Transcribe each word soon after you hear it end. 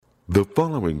The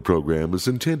following program is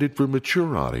intended for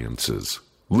mature audiences.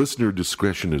 Listener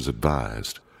discretion is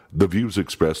advised. The views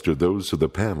expressed are those of the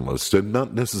panelists and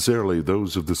not necessarily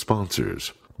those of the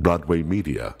sponsors, Broadway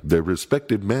Media, their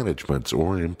respective managements,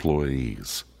 or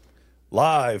employees.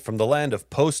 Live from the land of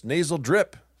post-nasal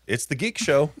drip, it's The Geek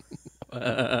Show.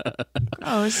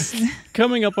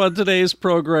 Coming up on today's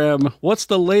program, what's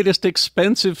the latest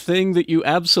expensive thing that you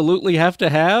absolutely have to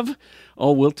have?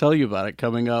 Oh, we'll tell you about it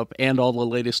coming up, and all the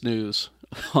latest news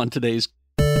on today's.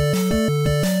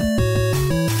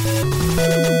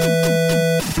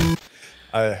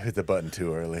 I hit the button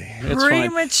too early. It's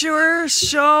Premature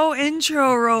show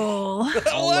intro roll.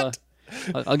 What?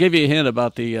 I'll give you a hint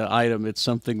about the item. It's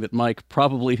something that Mike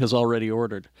probably has already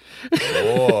ordered.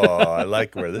 Oh, I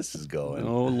like where this is going.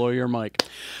 Oh, lawyer Mike.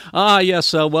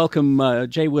 Yes. Welcome,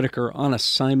 Jay Whitaker on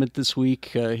assignment this week.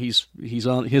 He's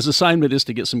on. His assignment is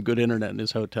to get some good internet in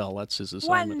his hotel. That's his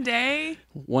assignment.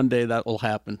 One day that will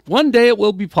happen. One day it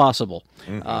will be possible.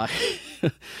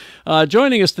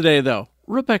 Joining us today, though,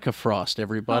 Rebecca Frost.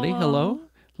 Everybody, hello.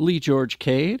 Lee George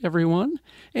Cade, everyone,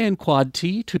 and Quad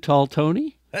T, Tutal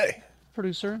Tony. Hey.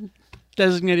 Producer,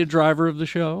 designated driver of the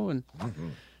show, and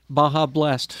Baja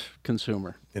Blast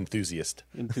consumer. Enthusiast.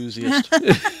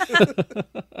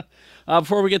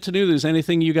 Before we get to news,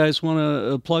 anything you guys want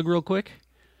to plug real quick?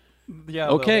 Yeah,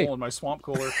 okay. The hole in my swamp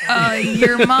cooler.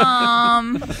 Your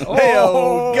mom.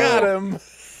 Oh, got him.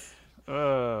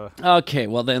 Okay,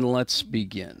 well then let's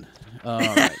begin. All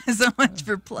right. So much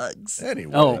for plugs.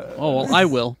 Anyway. Well, I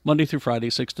will. Monday through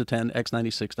Friday, 6 to 10,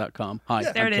 x96.com. Hi,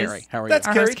 There I'm it is. Kerry. How are That's you?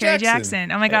 Our Kerry host, Kerry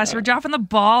Jackson. Oh my gosh, we're dropping the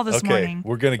ball this morning.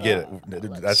 We're going to get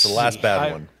it. That's the last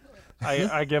bad one.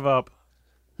 I give up.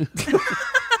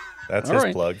 That's All his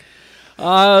right. plug.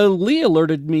 Lee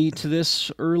alerted me to this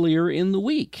earlier in the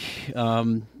week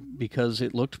because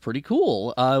it looked pretty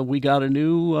cool. We got a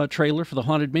new trailer for the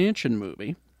Haunted Mansion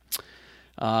movie.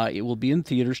 It will be in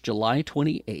theaters July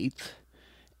 28th.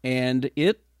 And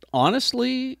it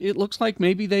looks like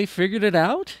maybe they figured it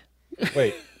out.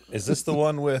 Wait, is this the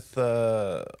one with,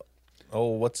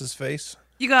 what's his face?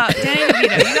 You got Danny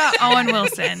DeVito. You got Owen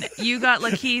Wilson. You got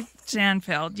Lakeith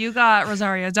Stanfield. You got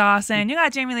Rosario Dawson. You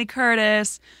got Jamie Lee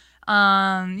Curtis. You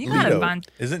got a bunch.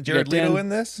 Isn't Jared Yeah, Leto in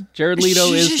this? Jared Leto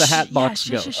is the Hatbox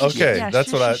Ghost. Okay, Yeah,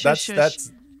 that's what shush.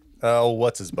 that's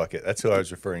what's his bucket? That's who I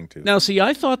was referring to. Now, see,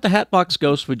 I thought the Hatbox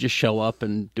Ghost would just show up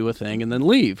and do a thing and then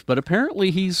leave, but apparently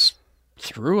he's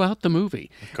throughout the movie.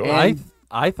 Cool.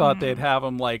 I thought they'd have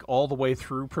him like all the way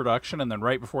through production, and then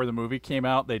right before the movie came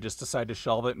out, they just decided to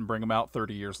shelve it and bring him out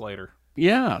 30 years later.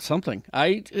 Yeah, something.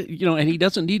 And he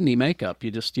doesn't need any makeup.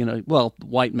 You just,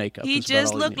 white makeup. He is about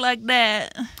just all looked needs. like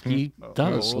that. He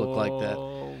does look like that.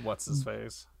 Oh, what's his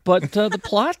face? But the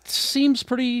plot seems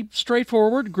pretty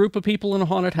straightforward. A group of people in a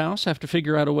haunted house have to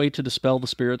figure out a way to dispel the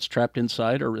spirits trapped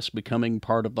inside or risk becoming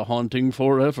part of the haunting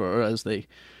forever, as they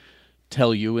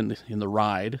tell you in the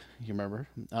ride. You remember?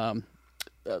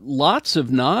 Lots of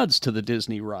nods to the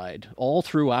Disney ride all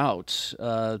throughout.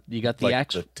 You got the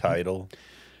like the title.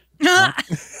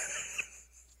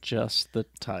 Just the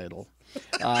title.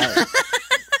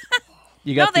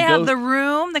 You got They have the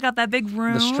room. They got that big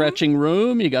room. the stretching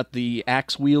room. You got the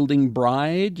axe-wielding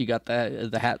bride. You got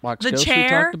the Hatbox The Ghost we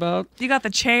chair. talked about. You got the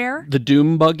chair. The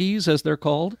Doom Buggies, as they're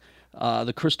called.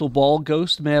 The Crystal Ball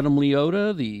Ghost, Madame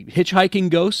Leota. The hitchhiking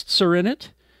ghosts are in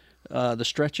it. The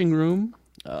stretching room.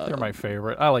 They're my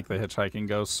favorite. I like the hitchhiking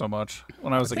ghosts so much.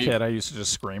 When I was a kid, I used to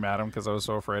just scream at them because I was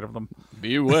so afraid of them.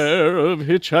 Beware of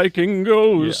hitchhiking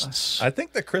ghosts. I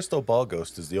think the Crystal Ball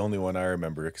Ghost is the only one I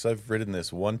remember because I've ridden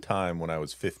this one time when I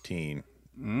was 15.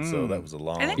 So that was a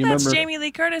long. I think You that's remember- Jamie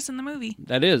Lee Curtis in the movie.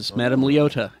 That is. Madame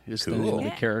Leota is the name Cool. of the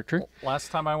Yeah. character.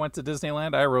 Last time I went to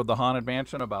Disneyland, I rode the Haunted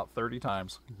Mansion about 30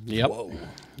 times. Yep.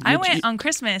 I went on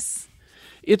Christmas.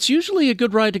 It's usually a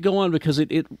good ride to go on because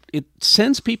it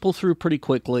sends people through pretty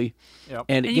quickly, Yep.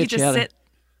 and it And you gets just you out sit.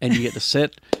 and you get to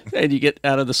sit, and you get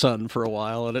out of the sun for a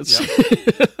while, and it's.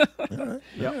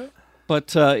 Yep.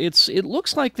 But it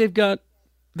looks like they've got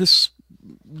this.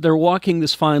 They're walking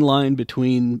this fine line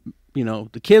between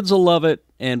the kids will love it,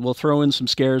 and we'll throw in some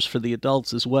scares for the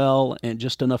adults as well, and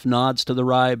just enough nods to the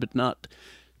ride, but not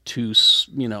too This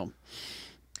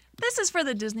is for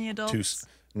the Disney adults.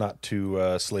 Not too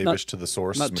slavish to the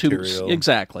source not material. too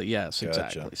exactly. Yes, Gotcha.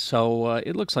 exactly. So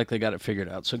it looks like they got it figured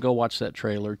out. So go watch that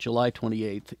trailer, July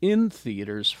 28th in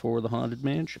theaters for the Haunted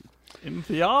Mansion. In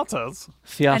theaters.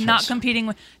 And not competing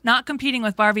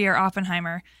with Barbie or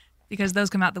Oppenheimer, because those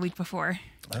come out the week before.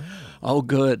 Oh,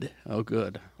 good.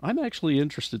 I'm actually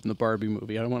interested in the Barbie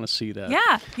movie. I want to see that.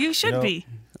 Yeah, you should be.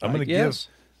 I'm gonna Yes.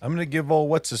 I'm gonna give old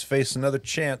what's his face another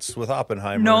chance with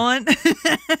Oppenheimer. Nolan.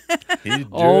 He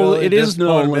Oh, it is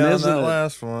disappointed Nolan, me on isn't that it?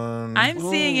 last one. I'm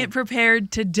seeing it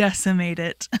prepared to decimate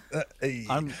it. Hey.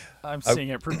 I'm seeing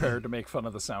it prepared to make fun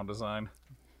of the sound design.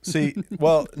 See,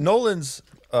 well, Nolan's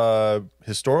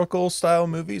historical style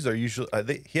movies are usually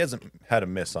he hasn't had a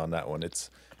miss on that one.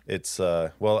 It's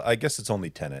well, I guess it's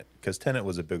only Tenet because Tenet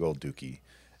was a big old dookie.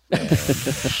 And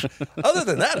other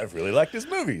than that, I've really liked his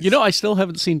movies. You know, I still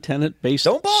haven't seen Tenet based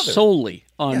Don't bother. solely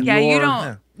on Yeah, your...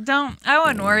 you don't. I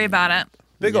wouldn't worry about it.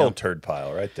 Big old turd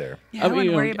pile right there. Yeah, I mean,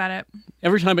 wouldn't worry about it.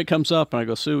 Every time it comes up and I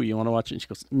go, Sue, you want to watch it? And she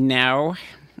goes, no.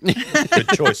 Good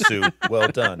choice, Sue. Well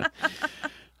done.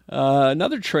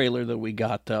 Another trailer that we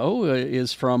got, though,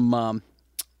 is from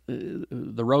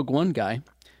the Rogue One guy.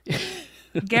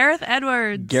 Gareth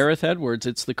Edwards. Gareth Edwards.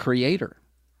 It's the creator.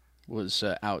 Was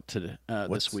out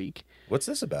this week. What's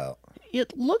this about?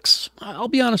 It looks, I'll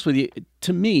be honest with you,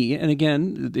 to me, and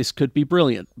again, this could be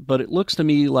brilliant, but it looks to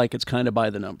me like it's kind of by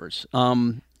the numbers.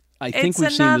 I think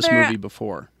we've seen this movie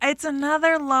before. It's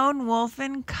another Lone Wolf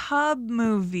and Cub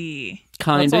movie.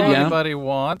 Kind That's of, all yeah. anybody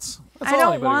wants. That's I all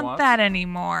don't anybody want wants. that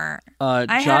anymore.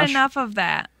 I had Josh- enough of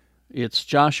that. It's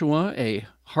Joshua, a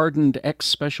hardened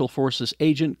ex-Special Forces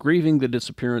agent grieving the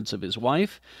disappearance of his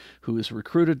wife, who is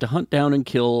recruited to hunt down and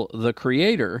kill the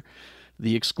creator,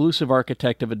 the exclusive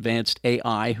architect of advanced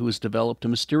AI, who has developed a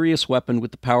mysterious weapon with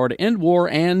the power to end war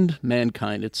and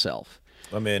mankind itself.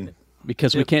 I'm in.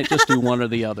 Because we can't just do one or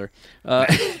the other.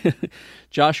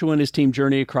 Joshua and his team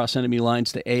journey across enemy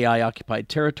lines to AI-occupied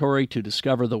territory to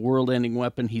discover the world-ending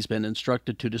weapon he's been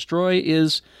instructed to destroy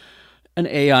is an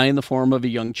AI in the form of a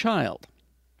young child.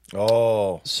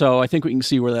 Oh, So I think we can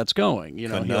see where that's going. You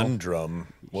know, conundrum.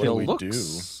 What do we do?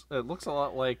 It looks a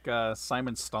lot like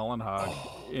Simon Stollenhag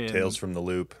in Tales from the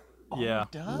Loop. Yeah.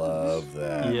 Love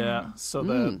that. Yeah. So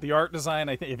the art design,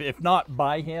 I think, if not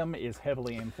by him, is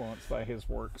heavily influenced by his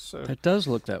work. So it does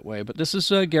look that way. But this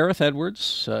is Gareth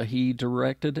Edwards. He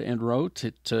directed and wrote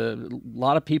it. A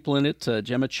lot of people in it.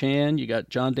 Gemma Chan. You got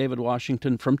John David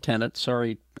Washington from Tenet.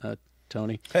 Sorry,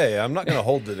 Tony. Hey, I'm not going to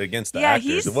hold it against the Yeah,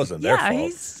 actors. It wasn't their fault.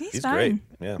 he's great. fine.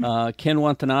 Yeah. Ken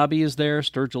Watanabe is there.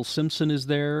 Sturgill Simpson is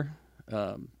there.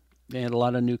 And a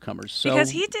lot of newcomers. So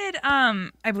Because he did,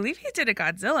 I believe he did a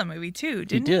Godzilla movie too,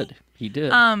 didn't he? He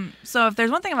did. So if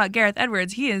there's one thing about Gareth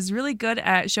Edwards, he is really good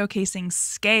at showcasing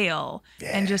scale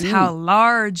and just how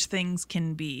large things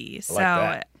can be. So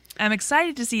that. I'm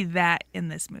excited to see that in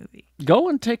this movie. Go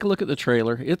and take a look at the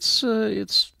trailer. It's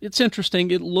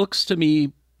interesting. It looks to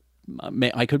me,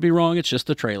 I could be wrong. It's just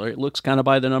the trailer. It looks kind of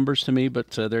by the numbers to me, but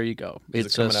there you go. Is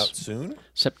it coming out soon?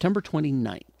 September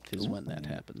 29th is when that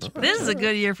happens. This is a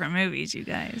good year for movies, you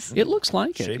guys. It looks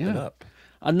like it. Shaping Yeah. up.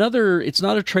 It's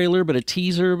not a trailer, but a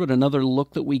teaser, but another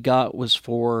look that we got was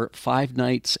for Five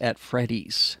Nights at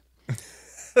Freddy's.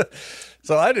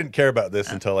 So I didn't care about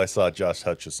this until I saw Josh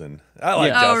Hutcherson. I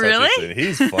like Yeah. Josh Oh, really? Hutcherson.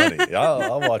 He's funny.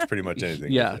 I'll watch pretty much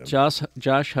anything. Yeah, with him.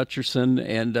 Josh Hutcherson,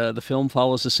 and the film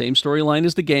follows the same storyline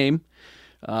as the game,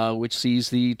 which sees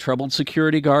the troubled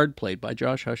security guard, played by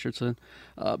Josh Hutcherson,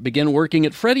 begin working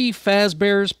at Freddy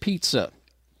Fazbear's Pizza,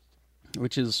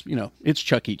 which is, it's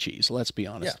Chuck E. Cheese. Let's be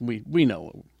honest. Yeah. We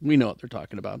know what they're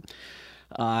talking about.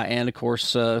 And of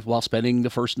course, while spending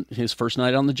his first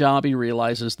night on the job, he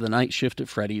realizes the night shift at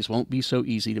Freddy's won't be so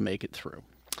easy to make it through.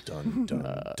 Dun, dun,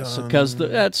 dun. Because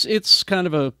it's kind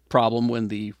of a problem when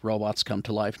the robots come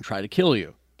to life and try to kill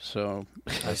you. So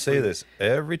I say this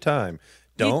every time.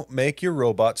 Don't make your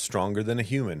robot stronger than a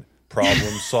human.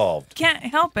 Problem solved. Can't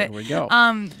help it. there we go.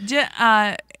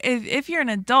 If you're an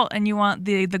adult and you want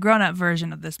the grown-up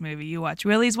version of this movie, you watch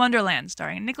Willy's Wonderland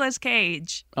starring Nicolas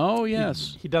Cage. Oh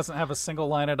yes. he doesn't have a single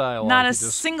line of dialogue. Not a He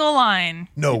just- single line.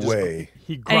 No way.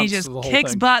 He grunts And he just the whole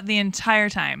kicks thing. butt the entire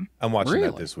time. I'm watching that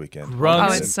Really? this weekend.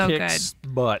 Grunts Oh, it's so kicks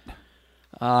butt.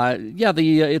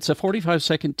 It's a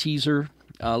 45-second teaser.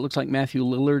 Looks like Matthew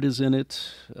Lillard is in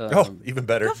it. Oh, even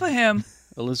better. Good for him.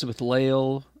 Elizabeth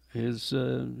Lale is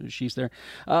she's there.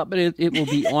 But it will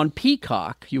be on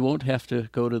Peacock. You won't have to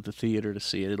go to the theater to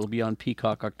see it. It'll be on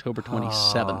Peacock October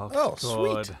 27th. Oh,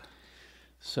 sweet. Good.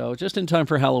 So just in time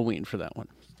for Halloween for that one.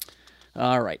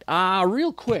 All right.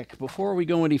 Real quick, before we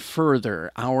go any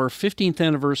further, our 15th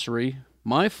anniversary,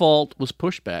 my fault, was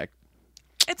pushed back.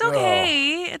 It's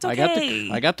okay. It's okay.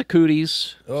 I got the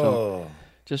cooties. Oh,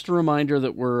 Just a reminder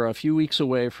that we're a few weeks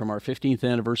away from our 15th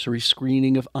anniversary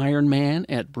screening of Iron Man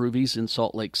at Broovies in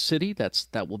Salt Lake City.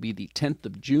 That will be the 10th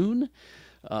of June.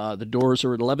 The doors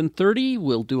are at 11:30.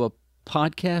 We'll do a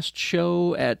podcast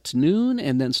show at noon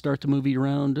and then start the movie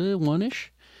around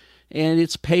 1-ish. And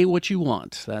it's pay what you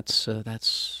want. That's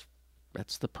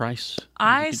that's the price.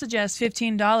 I suggest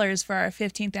 $15 for our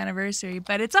 15th anniversary,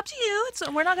 but it's up to you.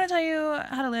 We're not going to tell you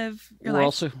how to live your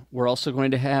life. We're also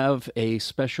going to have a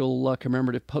special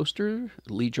commemorative poster,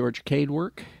 Lee George Cade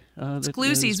work.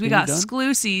 Exclusives. We got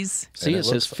exclusives. See, it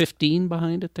says 15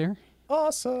 behind it there.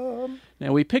 Awesome.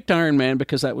 Now, we picked Iron Man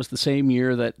because that was the same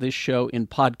year that this show in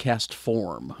podcast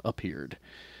form appeared.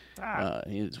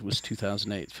 It was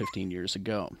 2008, 15 years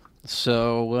ago.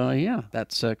 So, yeah,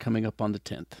 that's coming up on the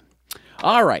 10th.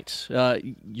 All right.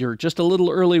 You're just a little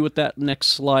early with that next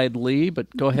slide, Lee,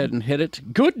 but go ahead and hit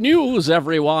it. Good news,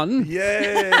 everyone.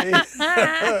 Yay.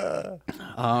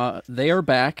 They are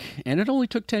back, and it only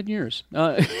took 10 years.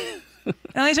 It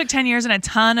only took 10 years and a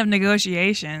ton of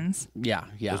negotiations. Yeah.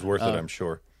 It was worth it, I'm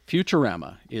sure.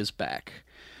 Futurama is back.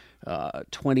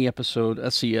 20 episode.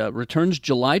 Returns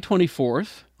July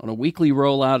 24th on a weekly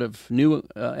rollout of new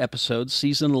episodes.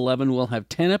 Season 11 will have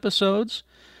 10 episodes.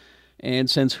 And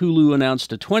since Hulu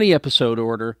announced a 20-episode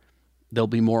order, there'll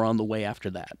be more on the way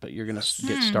after that. But you're going to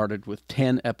get started with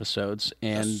 10 episodes.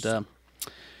 And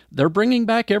they're bringing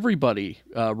back everybody.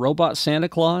 Robot Santa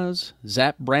Claus,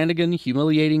 Zap Brannigan,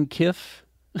 Humiliating Kiff.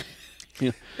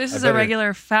 This is a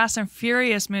regular Fast and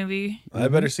Furious movie. I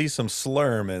better see some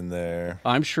Slurm in there.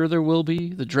 I'm sure there will be.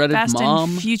 The dreaded Fast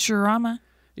Mom and Futurama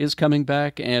is coming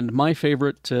back. And my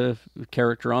favorite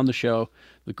character on the show,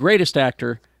 the greatest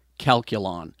actor,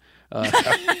 Calculon.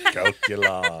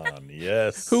 Calculon,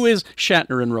 yes. Who is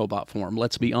Shatner in robot form,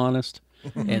 let's be honest.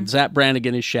 And Zap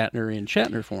Brannigan is Shatner in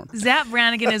Shatner form. Zap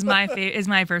Brannigan is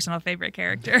my personal favorite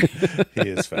character. He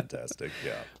is fantastic,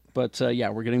 yeah. But,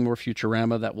 we're getting more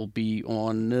Futurama. That will be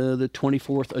on the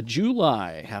 24th of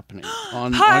July happening.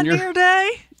 Pioneer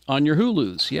Day? On your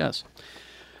Hulus, yes.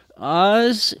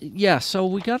 So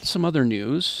we got some other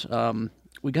news.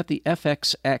 We got the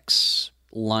FXX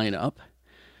lineup.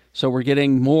 So we're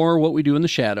getting more What We Do in the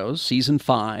Shadows, Season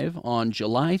 5, on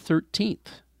July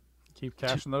 13th. Keep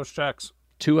cashing those checks.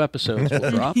 2 episodes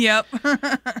will drop. Yep.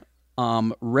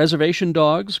 Reservation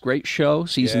Dogs, great show,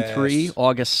 Season 3,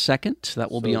 August 2nd.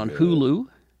 That will be on Hulu,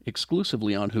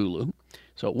 exclusively on Hulu.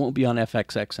 So it won't be on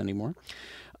FXX anymore.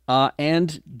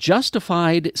 And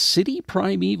Justified City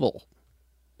Primeval,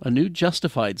 a new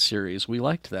Justified series. We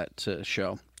liked that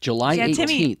show. July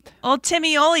 18th. Old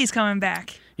Timmy Ole's coming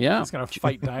back. Yeah. He's going to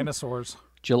fight dinosaurs.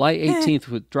 July 18th,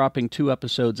 with dropping 2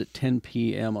 episodes at 10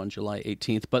 p.m. on July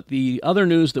 18th. But the other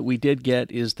news that we did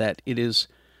get is that it is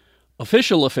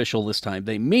official this time.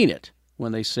 They mean it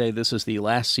when they say this is the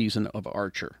last season of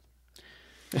Archer.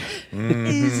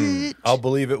 Is it? I'll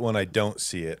believe it when I don't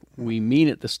see it. We mean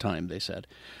it this time, they said.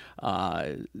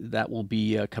 That will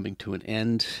be coming to an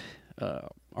end.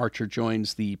 Archer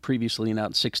joins the previously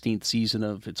announced 16th season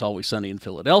of It's Always Sunny in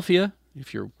Philadelphia,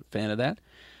 if you're a fan of that.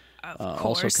 Of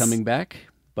course. Also coming back,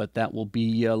 but that will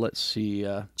be, let's see.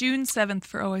 June 7th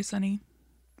for Always Sunny.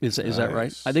 Is that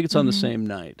right? I think it's on the same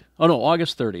night. Oh, no,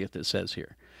 August 30th, it says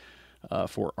here,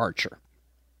 for Archer.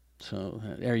 So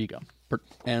there you go.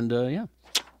 And,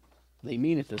 they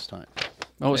mean it this time.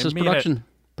 Oh, it says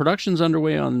production's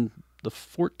underway on the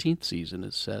 14th season,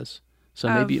 it says. So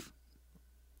maybe...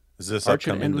 Is this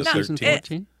Archer upcoming the season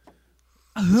 13th?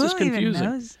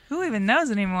 14? Who even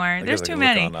knows anymore? There's too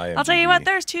many. I'll tell you what,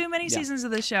 there's too many seasons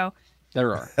of this show.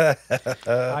 There are.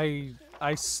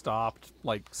 I stopped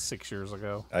like 6 years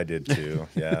ago. I did too,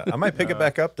 yeah. I might pick it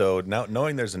back up, though, now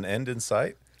knowing there's an end in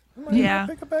sight. I might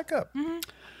pick it back up. Mm-hmm.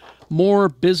 More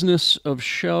business of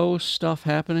show stuff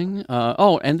happening.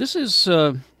 And this is,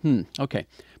 okay.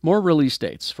 More release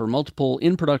dates for multiple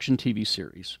in-production TV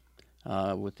series.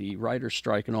 With the writer's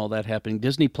strike and all that happening,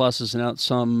 Disney Plus has announced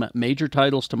some major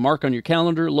titles to mark on your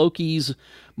calendar. Loki's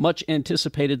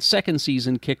much-anticipated second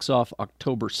season kicks off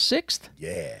October 6th.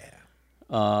 Yeah.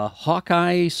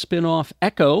 Hawkeye spin-off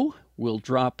Echo will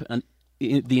drop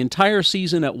the entire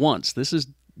season at once. This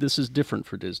is different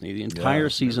for Disney. The entire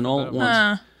season all at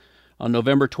once. On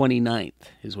November 29th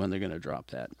is when they're going to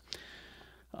drop that.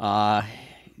 I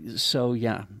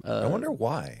wonder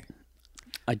why.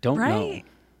 I don't know.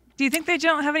 Do you think they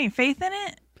don't have any faith in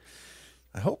it?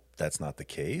 I hope that's not the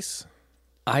case.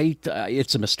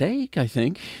 It's a mistake, I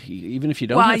think, even if you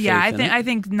don't have faith in it. I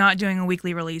think not doing a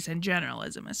weekly release in general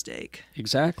is a mistake.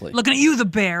 Exactly. Looking at you, the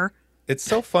bear. It's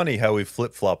so funny how we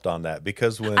flip-flopped on that,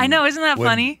 because when I know, isn't that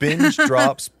funny? binge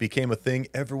drops became a thing,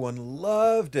 everyone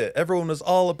loved it. Everyone was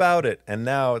all about it. And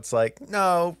now it's like,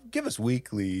 no, give us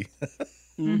weekly.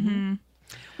 Mm-hmm.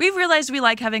 We've realized we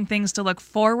like having things to look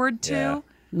forward to. Yeah,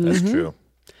 that's true.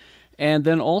 And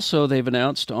then also they've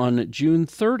announced on June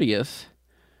 30th,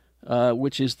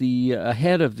 which is the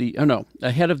ahead of the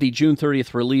June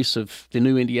 30th release of the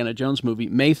new Indiana Jones movie.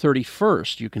 May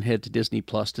 31st, you can head to Disney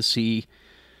Plus to see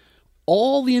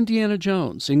all the Indiana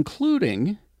Jones,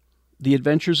 including The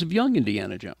Adventures of Young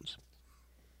Indiana Jones,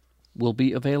 will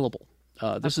be available.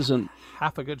 This is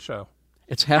half a good show.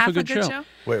 It's half a good show.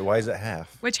 Wait, why is it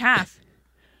half? Which half?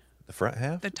 The front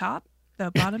half? The top?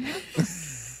 The bottom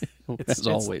half? As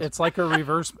always. It's like a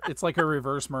reverse. It's like a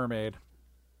reverse Mermaid.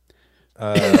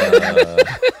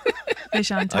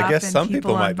 Fish on top. I guess and some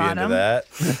people might be into that.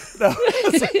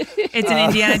 It's an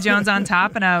Indiana Jones on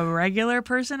top and a regular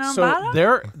person on bottom.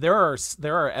 There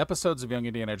are episodes of Young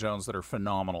Indiana Jones that are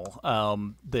phenomenal.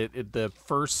 The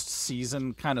first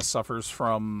season kind of suffers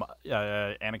from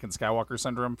Anakin Skywalker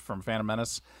syndrome from Phantom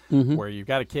Menace, where you've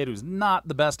got a kid who's not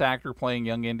the best actor playing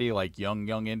young Indy, like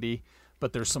young Indy,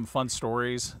 but there's some fun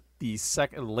stories. The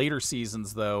later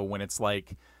seasons, though, when it's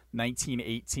like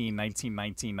 1918,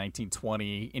 1919,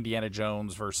 1920, Indiana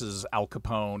Jones versus Al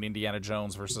Capone, Indiana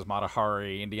Jones versus Mata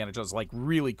Hari, Indiana Jones, like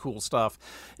really cool stuff.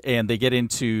 And they get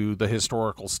into the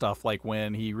historical stuff, like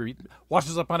when he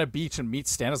washes up on a beach and meets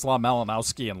Stanislaw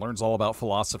Malinowski and learns all about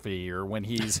philosophy, or when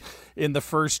he's in the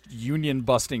first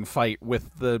union-busting fight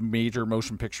with the major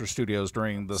motion picture studios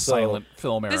during the silent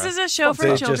film era. This is a show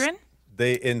for children?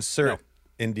 They insert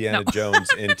Indiana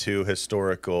Jones into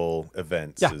historical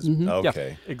events. Yeah. Okay.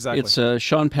 Yeah, exactly. It's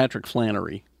Sean Patrick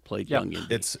Flannery played young Indy.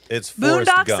 It's Forrest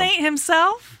Boondock Gump. Saint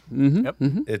himself?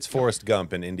 It's Forrest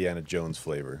Gump in Indiana Jones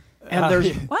flavor. And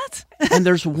there's What? and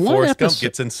there's one Forrest episode. Gump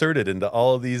gets inserted into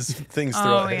all of these things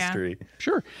throughout history.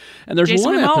 Sure. And there's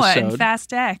Jason one Momoa episode. in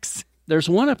Fast X. There's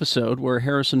one episode where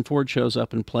Harrison Ford shows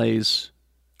up and plays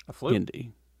A flute.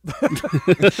 Indy. A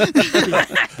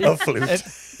flute.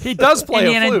 He does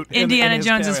play a flute. Indiana in his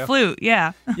Jones's cameo. flute,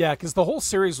 yeah. Yeah, because the whole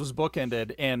series was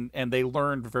bookended, and they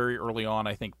learned very early on,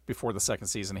 I think, before the second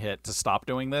season hit, to stop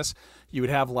doing this. You would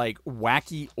have, like,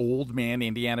 wacky old man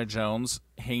Indiana Jones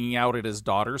hanging out at his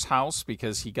daughter's house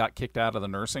because he got kicked out of the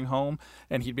nursing home,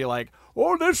 and he'd be like,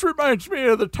 "Oh, this reminds me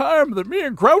of the time that me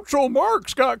and Groucho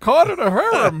Marx got caught in a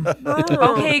harem."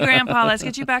 Okay, Grandpa, let's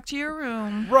get you back to your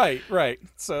room. Right.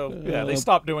 So, yeah, they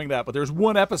stopped doing that. But there's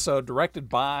one episode directed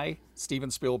by Steven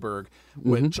Spielberg,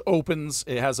 which opens,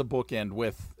 it has a bookend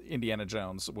with Indiana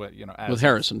Jones, with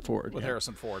Harrison Ford. With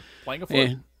Harrison Ford playing a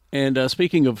flute. And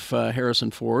speaking of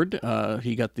Harrison Ford,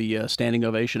 he got the standing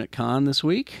ovation at Cannes this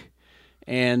week.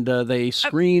 And they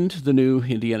screened the new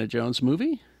Indiana Jones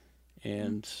movie.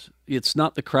 And it's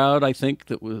not the crowd, I think,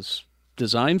 that was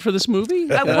designed for this movie.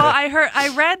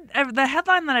 I read the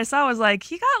headline that I saw was like,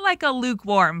 he got like a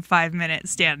lukewarm 5-minute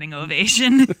standing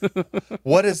ovation.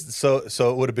 What is so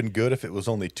it would have been good if it was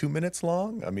only 2 minutes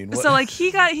long? I mean, what? So like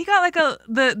he got like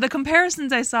the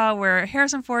comparisons I saw where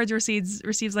Harrison Ford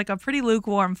receives like a pretty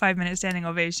lukewarm 5-minute standing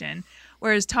ovation,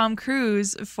 whereas Tom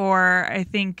Cruise for, I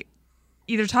think,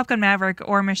 either Top Gun Maverick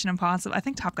or Mission Impossible, I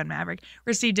think Top Gun Maverick,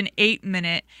 received an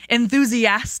 8-minute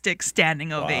enthusiastic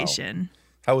standing ovation.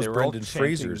 How was They were all Brendan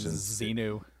chanting Fraser's?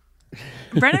 Xenu.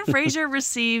 Brendan Fraser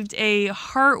received a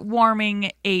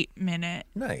heartwarming 8-minute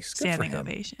Nice. Good for standing him.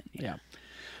 ovation. Yeah.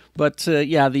 But,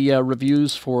 the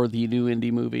reviews for the new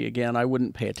Indy movie, again, I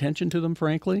wouldn't pay attention to them,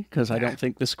 frankly, because I don't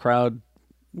think this crowd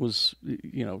is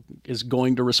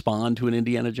going to respond to an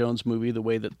Indiana Jones movie the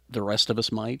way that the rest of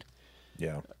us might.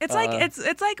 Yeah. It's like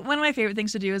it's like one of my favorite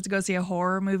things to do is to go see a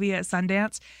horror movie at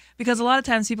Sundance, because a lot of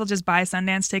times people just buy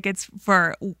Sundance tickets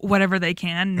for whatever they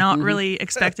can, not really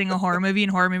expecting a horror movie,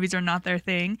 and horror movies are not their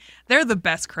thing. They're the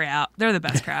best crowd. They're the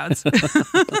best crowds.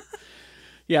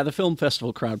 Yeah, the film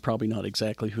festival crowd, probably not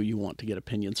exactly who you want to get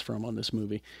opinions from on this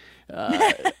movie.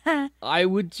 I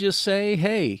would just say,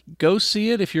 hey, go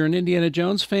see it if you're an Indiana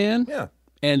Jones fan. Yeah.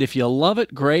 And if you love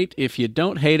it, great. If you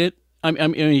don't hate it, I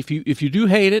mean, if you do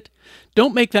hate it,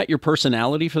 don't make that your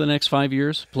personality for the next 5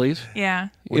 years, please. Yeah.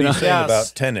 What are you saying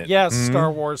about Tenet? Yes,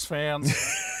 Star Wars fans.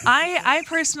 I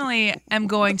personally am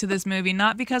going to this movie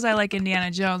not because I like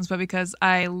Indiana Jones, but because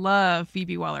I love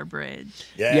Phoebe Waller-Bridge.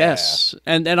 Yeah. Yes,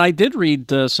 and I did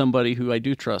read somebody who I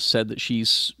do trust said that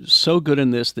she's so good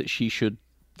in this that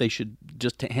they should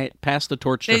just pass the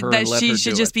torch to her and let her she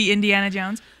should do just it. be Indiana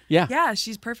Jones. Yeah. Yeah,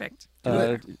 she's perfect.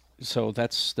 So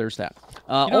there's that.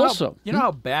 You know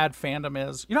how bad fandom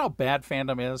is? You know how bad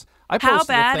fandom is? I How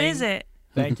posted a bad thing- is it?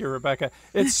 Thank you, Rebecca.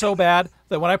 It's so bad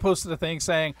that when I posted a thing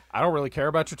saying, I don't really care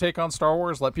about your take on Star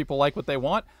Wars, let people like what they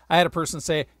want, I had a person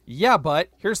say, yeah, but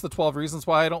here's the 12 reasons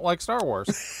why I don't like Star Wars.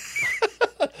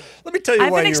 Let me tell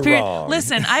you why you're wrong.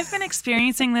 Listen, I've been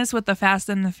experiencing this with the Fast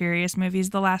and the Furious movies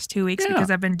the last 2 weeks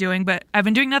because I've been doing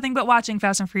nothing but watching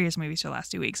Fast and Furious movies for the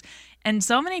last 2 weeks. And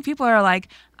so many people are like,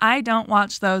 I don't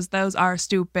watch those. Those are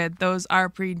stupid. Those are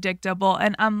predictable.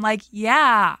 And I'm like,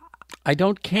 yeah. I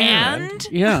don't care. And?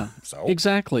 Yeah, So?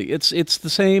 exactly. It's the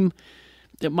same.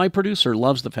 My producer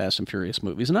loves the Fast and Furious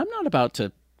movies, and I'm not about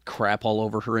to crap all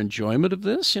over her enjoyment of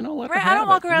this. Let her Right, have I don't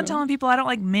walk it, around telling people I don't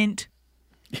like mint.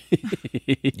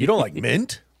 You don't like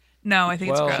mint? No, I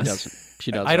think Well, it's She gross. doesn't.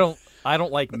 She doesn't. I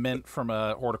don't like mint from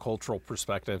a horticultural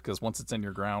perspective because once it's in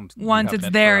your ground, you Once have it's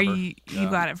mint there, forever. you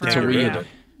got it It's a forever. weed. Yeah.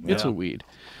 It's a weed.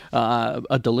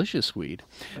 A delicious weed.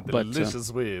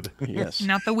 Delicious weed. Yes.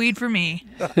 Not the weed for me.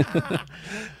 I knew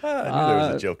there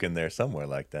was a joke in there somewhere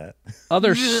like that.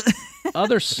 Other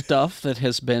stuff that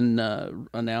has been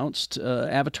announced,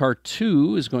 Avatar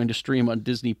 2 is going to stream on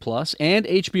Disney Plus and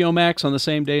HBO Max on the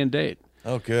same day and date.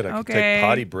 Oh, good. I can Okay. take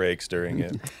potty breaks during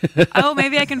it. Oh,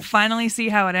 maybe I can finally see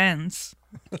how it ends.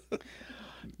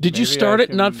 Did you Maybe start I it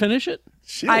and not can- finish it?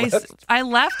 She I left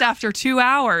left after 2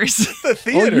 hours the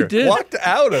theater. did? Walked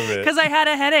out of it. because I had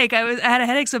a headache. I had a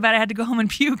headache so bad I had to go home and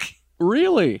puke.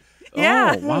 Really?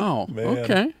 Yeah. Oh, wow. Man.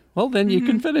 Okay. Well, then you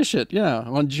can finish it. Yeah.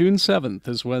 On June 7th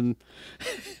is when.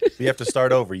 You have to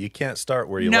start over. You can't start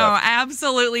where you No, left.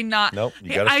 absolutely not. Nope,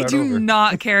 you gotta I start do over.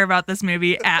 not care about this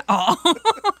movie at all.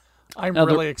 I'm Now,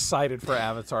 really excited for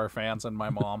Avatar fans and my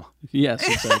mom. Yes,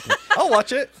 exactly. I'll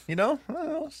watch it.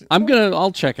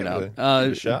 I'll check it out. Give it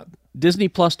a shot. Disney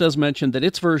Plus does mention that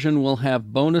its version will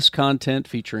have bonus content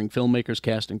featuring filmmakers,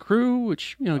 cast, and crew,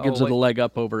 which gives it a leg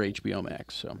up over HBO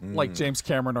Max. So Like James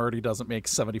Cameron already doesn't make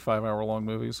 75-hour-long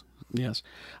movies. yes.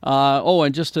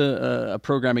 And just a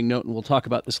programming note, and we'll talk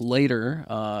about this later.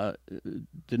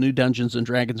 The new Dungeons and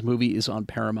Dragons movie is on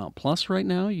Paramount Plus right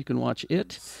now. You can watch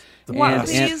it. What?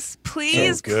 And-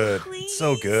 Please, So good. please. It's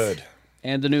so good.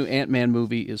 And the new Ant-Man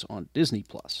movie is on Disney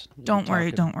Plus. Don't worry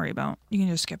about. You can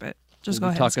just skip it. Just go We'll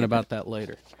ahead. be and talking skip about that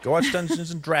later. Go watch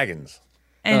Dungeons and Dragons.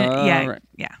 it. And yeah, right.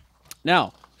 yeah.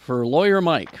 Now, for lawyer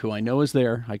Mike, who I know is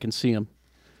there, I can see him.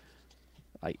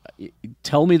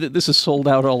 Tell me that this is sold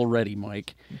out already,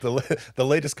 Mike. The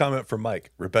latest comment from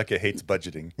Mike. Rebecca hates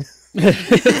budgeting.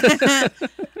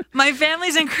 My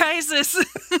family's in crisis.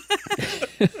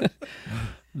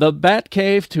 The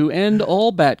Batcave to end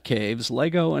all Batcaves.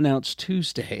 Lego announced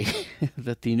Tuesday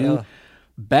that the new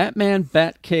Batman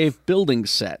Batcave building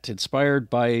set, inspired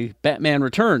by Batman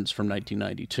Returns from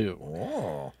 1992.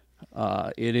 Oh.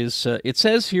 It is. It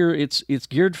says here it's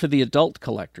geared for the adult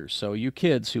collectors. So you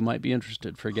kids who might be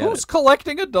interested, forget Who's it.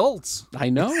 collecting adults? I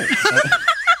know.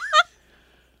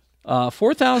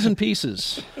 4,000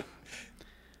 pieces.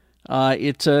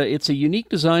 It's a unique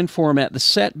design format. The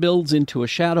set builds into a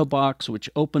shadow box, which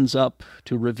opens up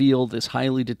to reveal this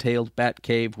highly detailed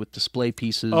Batcave with display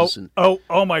pieces.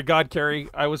 Oh my God, Kerry!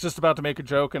 I was just about to make a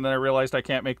joke, and then I realized I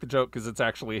can't make the joke because it's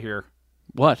actually here.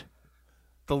 What?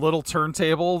 The little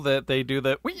turntable that they do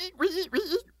the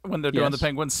when they're doing Yes. the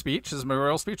Penguin's speech, his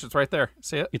memorial speech. It's right there.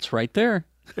 See it? It's right there.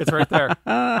 It's right there.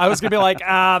 I was gonna be like,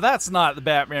 that's not the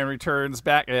Batman Returns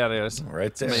back. Yeah, it is.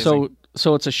 Right there.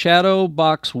 So it's a shadow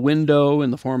box window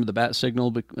in the form of the bat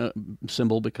symbol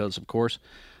because, of course,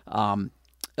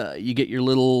 you get your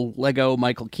little Lego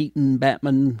Michael Keaton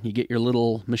Batman. You get your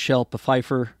little Michelle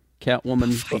Pfeiffer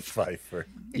Catwoman. Pfeiffer.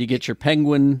 You get your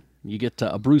Penguin. You get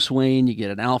a Bruce Wayne. You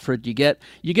get an Alfred. You get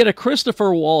a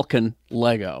Christopher Walken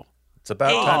Lego. It's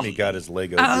about time he got his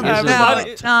Legos. About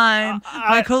time.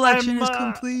 My collection is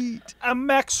I'm, complete. I'm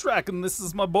Max Shrek, and this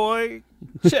is my boy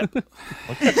Chip. Look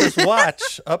at this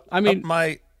watch. Up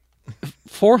my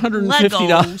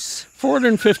 $450.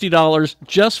 $450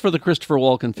 just for the Christopher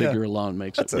Walken figure alone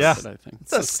makes it worth it, I think.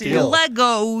 It's a steal.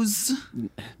 Legos.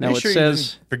 Now Make it sure you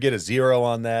says didn't forget a zero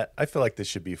on that. I feel like this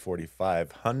should be $4,500.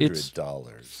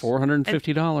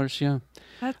 $450, yeah.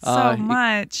 That's so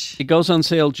much. It goes on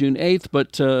sale June 8th,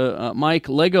 but Mike,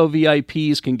 Lego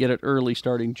VIPs can get it early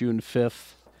starting June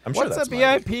 5th. I'm sure What's that's a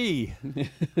mine. VIP?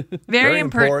 Very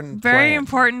important Very plan.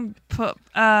 important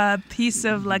piece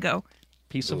of Lego.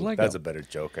 Piece of Lego. That's a better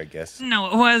joke, I guess.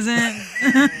 No, it wasn't.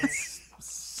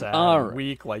 Sad All right.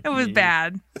 week like It was me.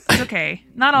 bad. It's okay.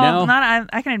 Not all.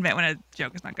 I can admit when a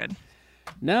joke is not good.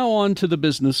 Now on to the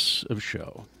business of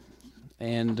show.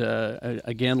 And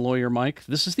again, lawyer Mike,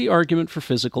 this is the argument for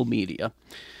physical media.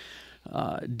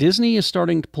 Disney is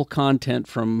starting to pull content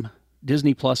from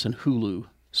Disney Plus and Hulu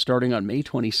starting on May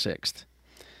 26th.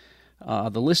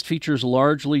 The list features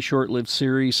largely short-lived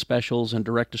series, specials, and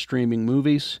direct-to-streaming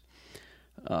movies.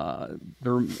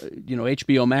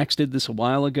 HBO Max did this a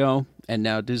while ago, and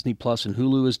now Disney Plus and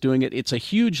Hulu is doing it. It's a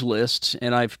huge list,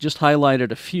 and I've just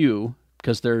highlighted a few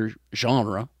because they're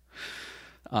genre.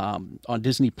 On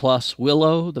Disney Plus,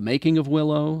 Willow, the making of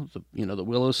Willow, the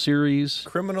Willow series.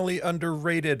 Criminally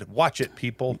underrated. Watch it,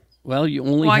 people. Well, you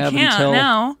only Well, I have can't until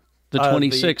now. the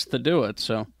 26th to do it.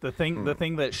 So The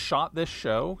thing that shot this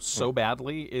show so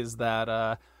badly is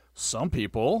that some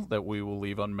people that we will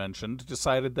leave unmentioned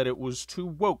decided that it was too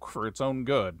woke for its own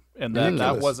good, and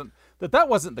that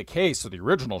wasn't the case. So the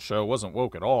original show wasn't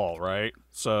woke at all, right?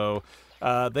 So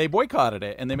they boycotted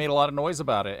it, and they made a lot of noise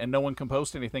about it, and no one can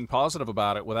post anything positive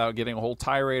about it without getting a whole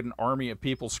tirade and army of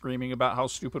people screaming about how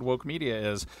stupid woke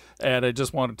media is. And I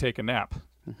just want to take a nap.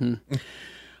 Mm-hmm.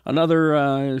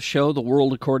 Another show, The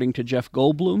World According to Jeff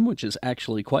Goldblum, which is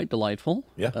actually quite delightful.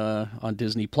 Yeah. On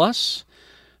Disney Plus.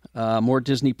 More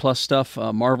Disney Plus stuff.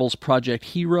 Marvel's Project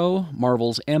Hero,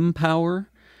 Marvel's M-Power,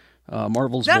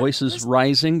 Marvel's Voices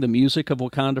Rising, the music of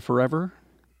Wakanda Forever.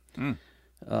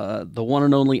 The One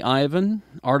and Only Ivan,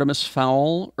 Artemis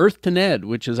Fowl, Earth to Ned,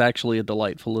 which is actually a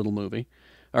delightful little movie,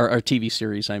 or TV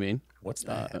series, I mean. What's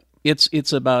that?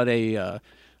 It's about a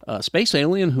space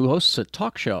alien who hosts a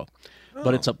talk show,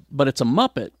 but it's a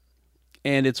Muppet,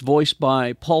 and it's voiced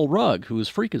by Paul Rudd, who is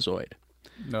Freakazoid.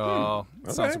 No,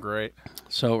 that sounds great.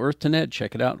 So Earth to Ned,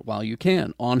 check it out while you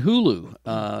can. On Hulu,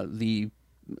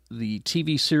 the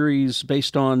TV series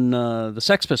based on the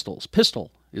Sex Pistols,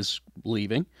 Pistol, is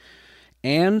leaving.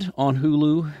 And on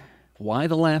Hulu, Why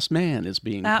the Last Man is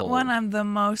being That pulled. one I'm the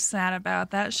most sad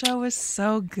about. That show was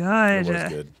so good. It was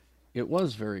good. It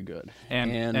was very good.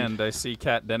 And I see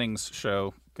Kat Dennings'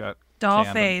 show got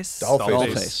Dollface.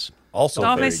 Dollface. Also,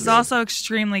 Dollface very is good. also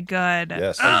extremely good.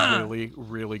 Yes. a really,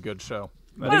 really good show.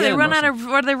 What, are they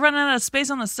running out of space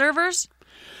on the servers?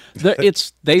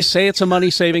 They say it's a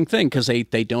money-saving thing because they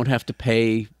don't have to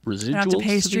pay residuals. You have to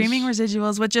pay to streaming these.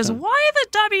 residuals, which is why the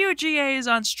WGA is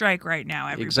on strike right now,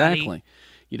 everybody. Exactly.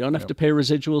 You don't have to pay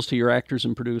residuals to your actors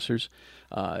and producers.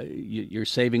 You're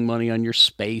saving money on your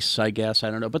space, I guess.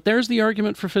 I don't know. But there's the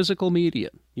argument for physical media.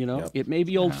 It may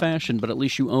be old-fashioned, but at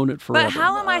least you own it forever. But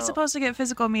how am I supposed to get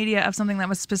physical media of something that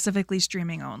was specifically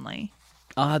streaming only?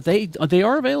 They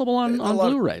are available on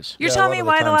Blu-rays. You're telling me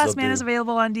Why the Last Man is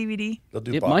available on DVD? They'll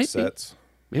do It box might be. sets.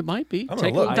 It might be. I'm gonna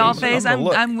Take a look. look. Dollface, I'm gonna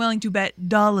look. I'm willing to bet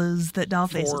dollars that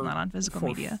Dollface is For- not on physical for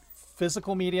media.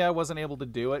 Physical media, I wasn't able to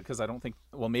do it because I don't think.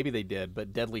 Well, maybe they did,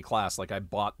 but Deadly Class, I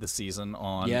bought the season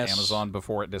on Yes. Amazon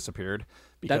before it disappeared.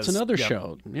 That's because, another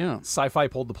show. Yeah. Sci-Fi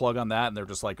pulled the plug on that, and they're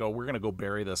just like, "Oh, we're gonna go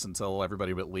bury this until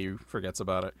everybody but Lee forgets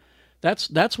about it."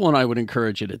 That's one I would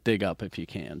encourage you to dig up if you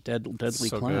can. Deadly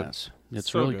So Class. good.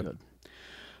 It's So really good. good.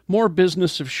 More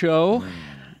business of show.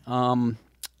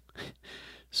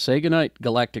 Say goodnight,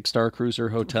 Galactic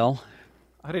Starcruiser Hotel.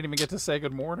 I didn't even get to say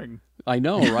good morning. I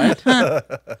know, right?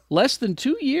 Less than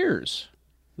 2 years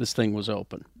this thing was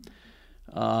open.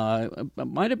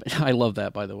 Might have been, I love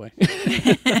that, by the way.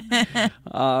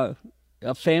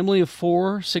 A family of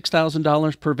four,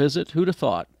 $6,000 per visit. Who'd have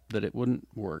thought that it wouldn't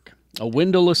work? A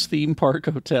windowless theme park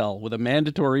hotel with a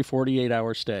mandatory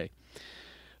 48-hour stay.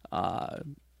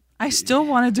 I still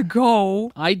wanted to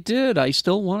go. I did. I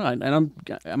still want to, and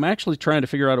I'm actually trying to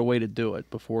figure out a way to do it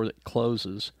before it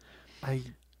closes.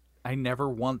 I never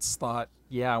once thought,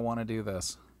 yeah, I want to do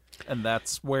this. And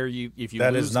that's where if you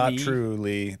That lose is not me, true,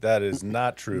 Lee. That is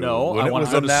not true. No, when I it wanna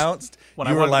was go to announced, when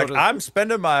you I were wanna like, go to- "I'm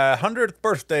spending my 100th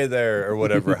birthday there," or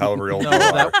whatever, however old No, you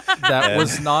are. that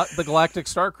was not the Galactic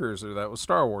Starcruiser. That was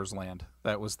Star Wars Land.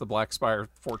 That was the Black Spire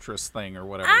Fortress thing or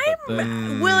whatever. But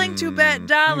I'm willing to bet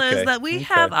dollars okay, that we okay.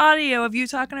 have audio of you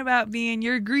talking about being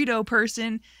your Greedo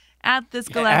person at this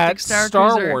Galactic at Starcruiser.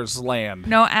 Star Wars Land.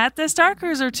 No, at the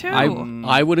Starcruiser too.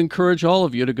 I would encourage all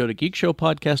of you to go to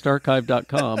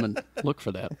geekshowpodcastarchive.com and look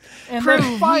for that. And Prove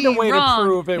then find a me way wrong. to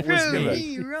prove it was Prove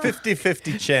me. me wrong.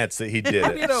 50-50 chance that he did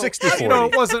it. 60-40.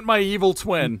 It wasn't my evil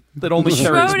twin that only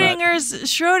Kerry's met.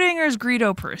 Schrodinger's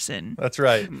Greedo person. That's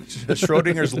right.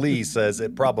 Schrodinger's Lee says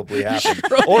it probably happened,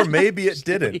 or maybe it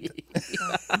didn't.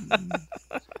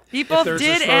 He If both there's a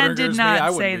did and did Schrodinger's not me, I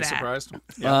say wouldn't be that.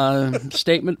 surprised.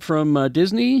 Statement from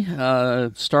Disney.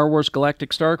 Star Wars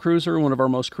Galactic Starcruiser, one of our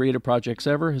most creative projects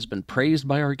ever, has been praised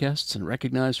by our guests and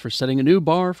recognized for setting a new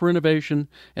bar for innovation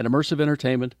and immersive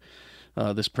entertainment.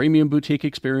 This premium boutique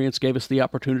experience gave us the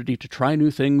opportunity to try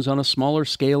new things on a smaller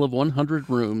scale of 100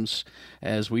 rooms.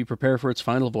 As we prepare for its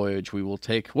final voyage, we will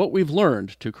take what we've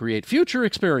learned to create future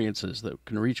experiences that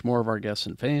can reach more of our guests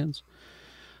and fans.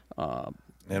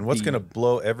 And what's going to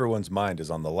blow everyone's mind is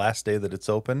on the last day that it's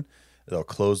open, they'll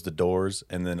close the doors,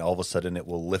 and then all of a sudden it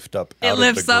will lift up out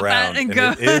lifts of the up ground, and and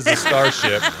go- it is a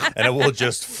starship, and it will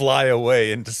just fly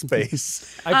away into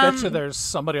space. I bet you there's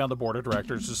somebody on the board of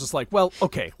directors who's just like, well,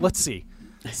 okay, let's see.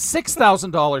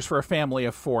 $6,000 for a family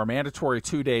of 4, mandatory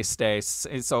 2-day stay.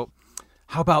 So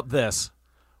how about this?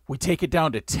 We take it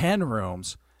down to 10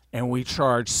 rooms, and we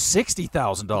charge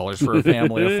 $60,000 for a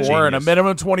family of 4 and a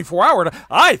minimum 24-hour.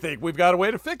 I think we've got a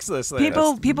way to fix this thing.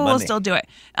 People will still do it.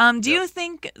 Do you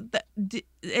think that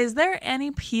is there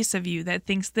any piece of you that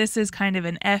thinks this is kind of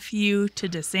an FU to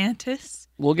DeSantis?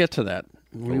 We'll get to that.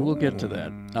 We will get to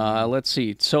that. Let's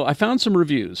see. So I found some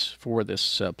reviews for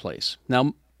this place.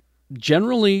 Now,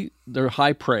 generally, they're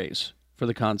high praise for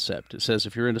the concept. It says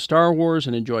if you're into Star Wars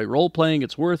and enjoy role-playing,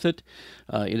 it's worth it.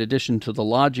 In addition to the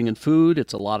lodging and food,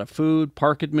 it's a lot of food,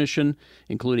 park admission,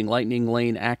 including Lightning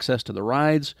Lane access to the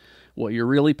rides. What you're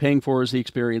really paying for is the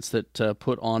experience that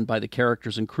put on by the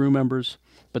characters and crew members.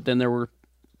 But then there were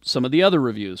some of the other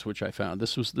reviews, which I found.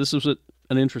 This was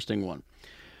an interesting one.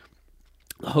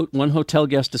 One hotel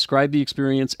guest described the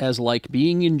experience as like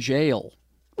being in jail.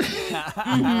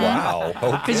 Wow.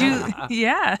 Okay.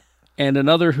 Yeah. And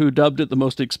another who dubbed it the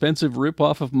most expensive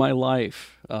ripoff of my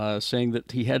life, saying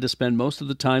that he had to spend most of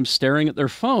the time staring at their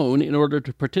phone in order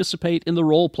to participate in the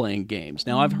role-playing games.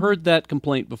 Now, I've heard that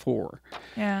complaint before.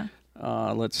 Yeah.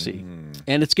 Let's see.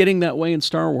 And it's getting that way in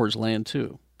Star Wars land,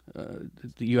 too.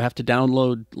 You have to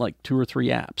download like 2 or 3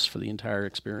 apps for the entire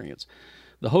experience.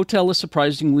 The hotel is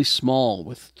surprisingly small,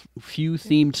 with few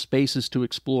themed spaces to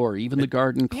explore, even the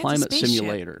garden climate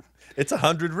simulator. It's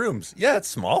 100 rooms. Yeah, it's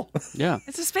small. Yeah.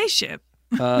 It's a spaceship.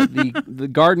 The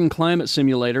garden climate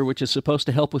simulator, which is supposed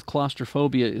to help with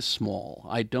claustrophobia, is small.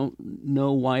 I don't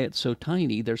know why it's so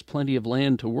tiny. There's plenty of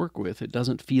land to work with. It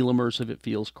doesn't feel immersive. It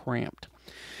feels cramped.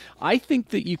 I think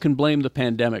that you can blame the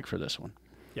pandemic for this one.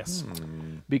 Yes.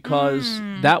 Because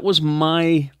that was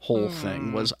my whole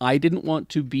thing, was I didn't want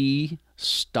to be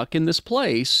stuck in this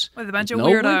place with a bunch of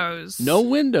weirdos. No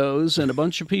windows and a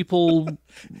bunch of people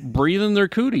breathing their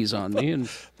cooties on me. And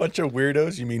bunch of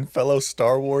weirdos? You mean fellow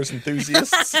Star Wars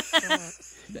enthusiasts?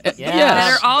 Yes.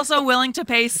 That are also willing to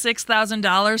pay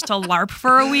 $6,000 to LARP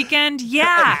for a weekend?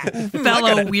 Yeah,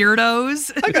 fellow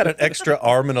weirdos. I got an extra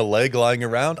arm and a leg lying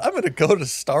around. I'm going to go to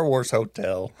Star Wars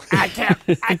Hotel. I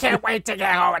can't wait to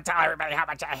get home and tell everybody how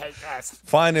much I hate this.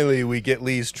 Finally, we get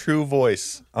Lee's true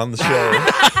voice on the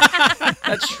show.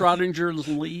 That's Schrodinger's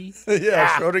Lee. Yeah,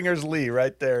 Schrodinger's Lee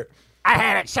right there. I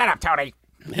hate it. Shut up, Tony.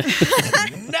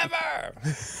 Never.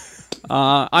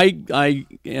 I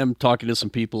am talking to some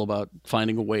people about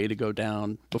finding a way to go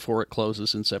down before it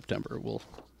closes in September.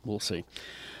 We'll see.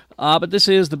 But this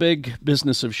is the big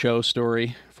business of show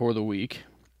story for the week,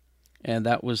 and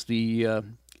that was the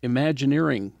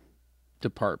Imagineering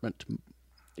department.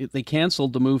 They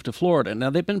canceled the move to Florida. Now,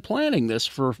 they've been planning this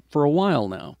for a while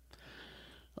now.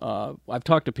 I've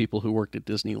talked to people who worked at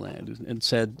Disneyland and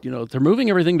said, they're moving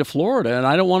everything to Florida, and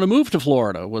I don't want to move to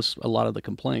Florida, was a lot of the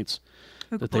complaints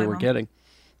that they were getting.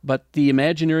 But the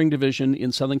Imagineering division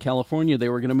in Southern California, they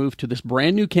were going to move to this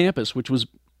brand new campus, which was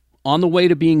on the way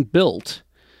to being built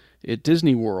at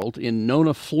Disney World in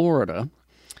Nona, Florida.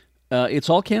 It's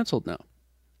all canceled now.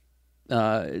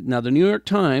 Now, the New York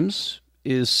Times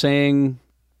is saying,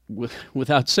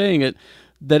 without saying it,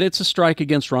 that it's a strike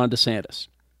against Ron DeSantis.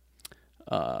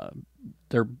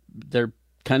 They're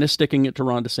kind of sticking it to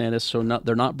Ron DeSantis, so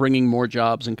they're not bringing more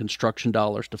jobs and construction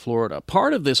dollars to Florida.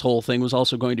 Part of this whole thing was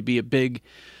also going to be a big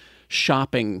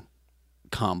shopping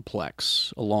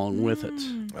complex along with it.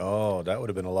 Oh, that would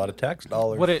have been a lot of tax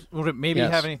dollars. Would it maybe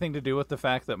Yes. have anything to do with the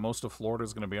fact that most of Florida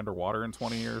is going to be underwater in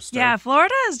 20 years? Still? Yeah,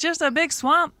 Florida is just a big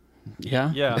swamp.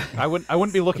 Yeah. Yeah, I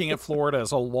wouldn't be looking at Florida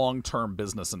as a long-term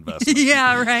business investment.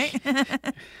 Yeah, right.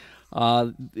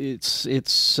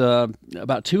 It's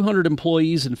about 200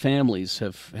 employees and families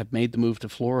have made the move to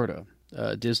Florida.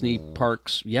 Disney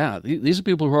parks, these are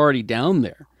people who are already down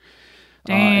there.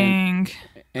 Dang.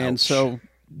 And so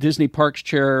Disney Parks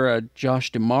Chair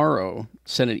Josh DeMauro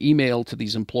sent an email to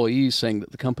these employees saying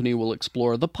that the company will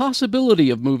explore the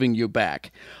possibility of moving you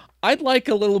back. I'd like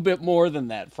a little bit more than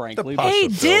that, frankly. Hey,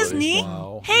 Disney.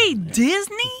 Wow. Hey,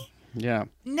 Disney. Yeah.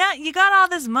 Now you got all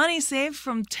this money saved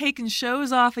from taking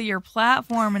shows off of your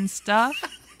platform and stuff.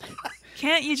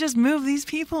 Can't you just move these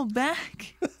people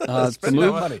back?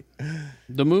 money.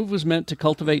 The move was meant to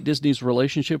cultivate Disney's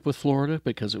relationship with Florida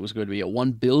because it was going to be a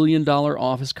 $1 billion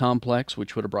office complex,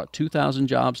 which would have brought 2,000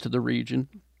 jobs to the region.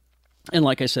 And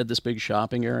like I said, this big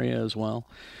shopping area as well.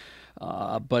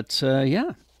 That's...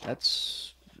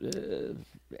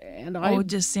 and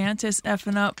DeSantis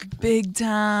effing up big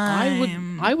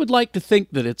time. I would like to think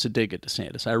that it's a dig at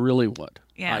DeSantis. I really would.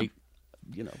 Yeah.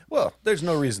 Well, there's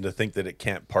no reason to think that it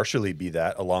can't partially be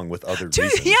that, along with other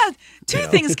reasons. Two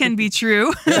things can be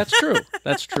true. That's true.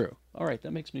 That's true. All right,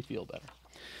 that makes me feel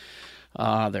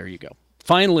better. There you go.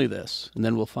 Finally this, and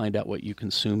then we'll find out what you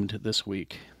consumed this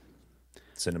week.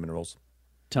 Cinnamon rolls.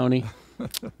 Tony,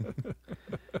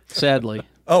 sadly,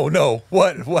 Oh, no.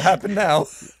 What happened now?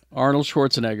 Arnold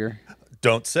Schwarzenegger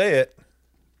Don't say it.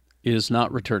 is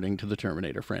not returning to the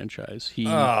Terminator franchise. He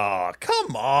Oh,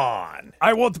 come on.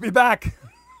 I want to be back.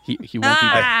 he won't be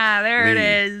back. There it Lee.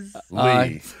 is.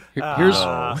 Lee.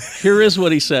 Here is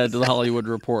what he said to the Hollywood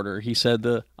Reporter. He said,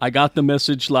 "I got the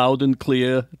message loud and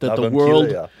clear that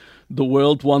the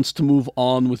world wants to move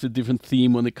on with a different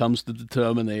theme when it comes to the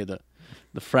Terminator.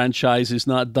 The franchise is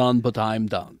not done, but I'm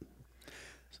done."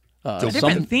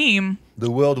 Different theme.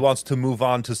 The world wants to move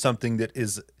on to something that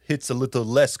hits a little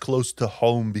less close to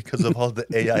home because of all the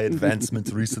AI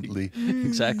advancements recently.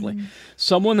 Exactly.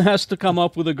 Someone has to come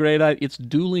up with a great idea. It's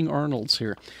dueling Arnolds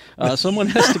here. Someone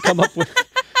has to come up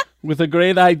with a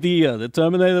great idea. The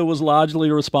Terminator was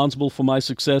largely responsible for my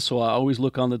success, so I always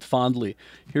look on it fondly.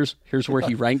 Here's where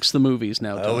he ranks the movies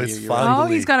now. Always Tony. fondly. Oh,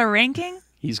 he's got a ranking?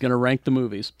 He's going to rank the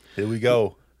movies. Here we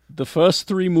go. The first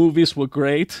 3 movies were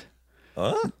great.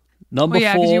 Huh? Number Well,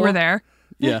 yeah, 4. because you were there.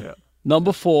 Yeah.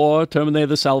 Number 4,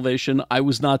 Terminator Salvation. I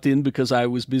was not in because I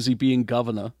was busy being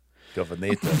governor.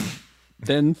 Governor.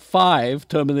 Then 5,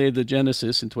 Terminator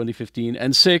Genesis in 2015.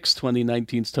 And 6,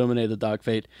 2019's Terminator Dark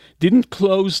Fate. Didn't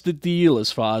close the deal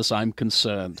as far as I'm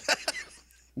concerned.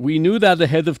 We knew that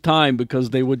ahead of time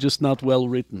because they were just not well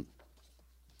written.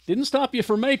 Didn't stop you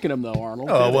from making them, though, Arnold.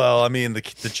 Oh, well, I mean, the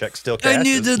check still cashes. I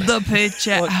needed the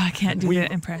paycheck. I can't do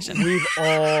the impression. We've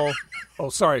all. Oh,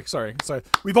 sorry.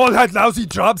 We've all had lousy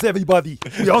jobs, everybody.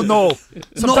 We all know.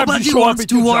 Sometimes Nobody you show up wants at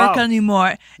to your work job.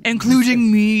 anymore,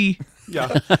 including me.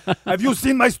 Yeah. Have you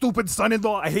seen my stupid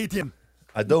son-in-law? I hate him.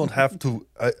 I don't have to.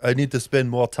 I need to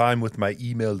spend more time with my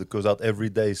email that goes out every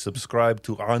day. Subscribe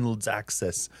to Arnold's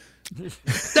Access.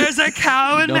 There's a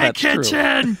cow in my that's true.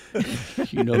 kitchen.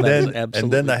 You know And that's then, absolutely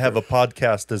and then I have true. a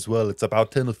podcast as well. It's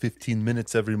about 10 or 15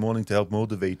 minutes every morning to help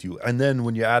motivate you. And then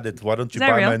when you add it, why don't you Is that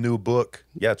buy real? my new book?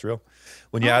 Yeah, it's real.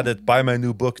 When you add it, buy my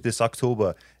new book this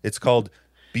October. It's called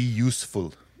Be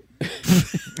Useful.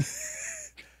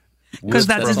 Because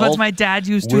that is what my dad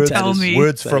used to tell me.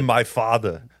 Words from my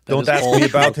father. Don't is ask all me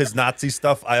about his Nazi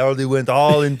stuff. I already went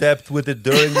all in depth with it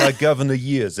during my governor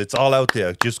years. It's all out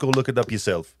there. Just go look it up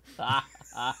yourself.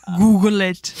 Google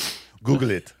it. Google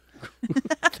it.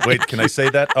 Wait, can I say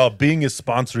that? Oh, Bing is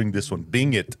sponsoring this one.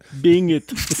 Bing it. Bing it.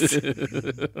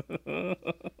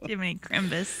 Jiminy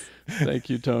Crimbus. Thank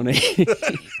you, Tony.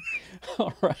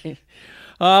 All right.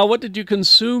 What did you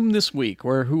consume this week?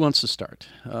 Who wants to start?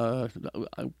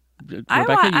 Rebecca, I you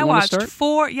want to watched start?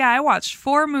 4. Yeah, I watched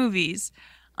 4 movies.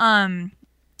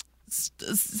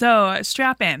 So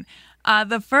strap in.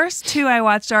 The first 2 I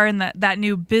watched are in that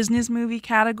new business movie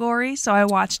category. So I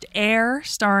watched Air,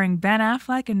 starring Ben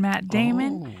Affleck and Matt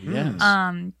Damon. Oh, yes.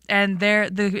 And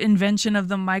the invention of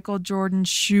the Michael Jordan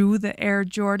shoe, the Air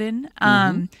Jordan.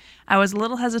 I was a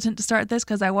little hesitant to start this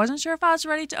because I wasn't sure if I was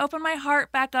ready to open my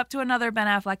heart back up to another Ben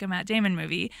Affleck and Matt Damon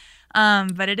movie.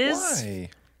 But it is. Why?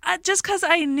 Just because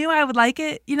I knew I would like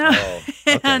it, you know? Oh,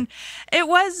 okay. And it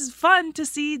was fun to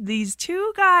see these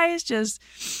 2 guys just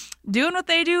doing what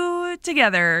they do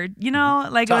together, you know?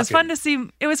 Like, it was fun to see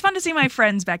my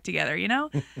friends back together, you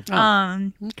know?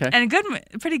 Okay. And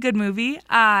pretty good movie.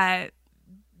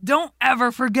 Don't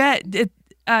ever forget it.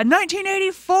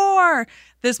 1984.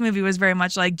 This movie was very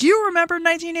much like, do you remember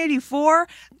 1984?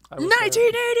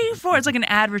 1984. It's like an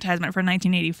advertisement for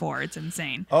 1984. It's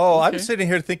insane. Oh, I'm sitting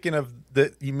here thinking of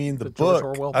you mean the George book.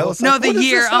 Orwell I was book? No, like, the what does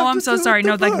year. this have Oh, I'm to so do sorry. with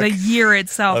No, the like the book? year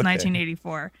itself, Okay.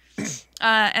 1984.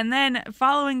 And then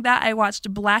following that, I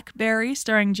watched Blackberry,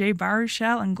 starring Jay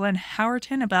Baruchel and Glenn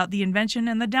Howerton, about the invention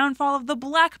and the downfall of the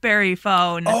Blackberry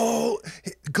phone. Oh,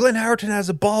 Glenn Howerton has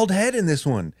a bald head in this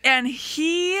one. And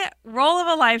role of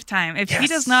a lifetime. If he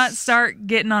does not start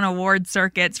getting on award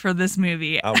circuits for this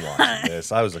movie. I'm watching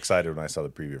this. I was excited when I saw the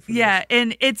preview for Yeah, this.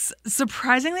 and it's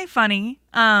surprisingly funny.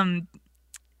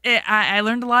 I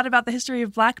learned a lot about the history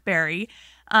of BlackBerry.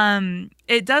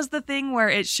 It does the thing where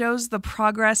it shows the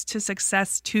progress to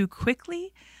success too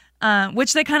quickly,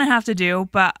 which they kind of have to do.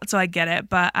 So I get it.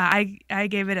 But I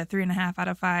gave it a 3.5 out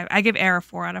of 5. I gave Air a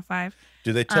 4 out of 5.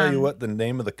 Do they tell you what the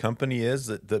name of the company is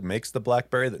that makes the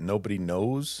BlackBerry that nobody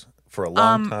knows for a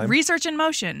long time? Research in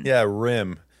Motion. Yeah,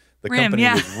 RIM. The RIM, company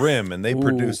yeah. was RIM, and they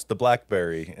produced the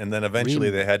BlackBerry. And then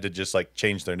eventually they had to just like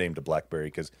change their name to BlackBerry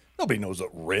because nobody knows what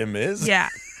RIM is. Yeah.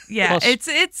 Yeah. Plus-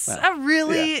 it's a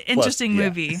really Yeah. interesting Plus, yeah.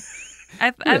 movie.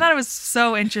 I thought it was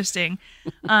so interesting.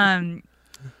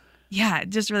 Yeah,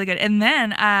 just really good. And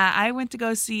then I went to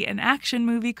go see an action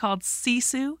movie called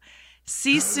Sisu.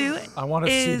 Sisu I want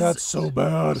to see that so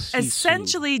bad.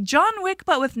 essentially John Wick,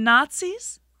 but with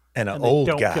Nazis. And an and they old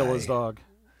don't guy. kill his dog.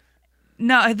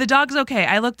 No, the dog's okay.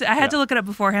 I had to look it up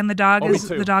beforehand. The dog Me is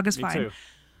too. the dog is Me fine. too.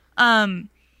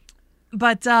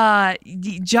 But John,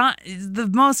 the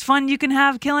most fun you can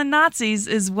have killing Nazis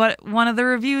is what one of the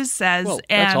reviews says. Well,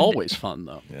 and that's always fun,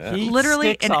 though. Yeah. He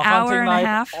Literally sticks an a hour hunting and a knife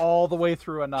half. all the way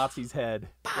through a Nazi's head.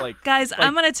 Guys,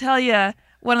 I'm gonna tell you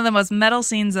one of the most metal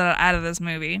scenes out of this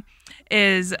movie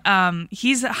is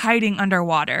he's hiding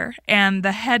underwater, and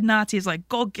the head Nazi is like,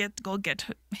 "Go get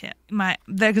my,"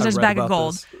 because there's a bag of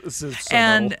gold. This is so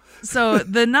And metal. so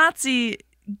the Nazi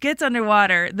gets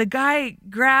underwater. The guy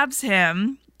grabs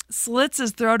him, slits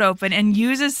his throat open, and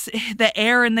uses the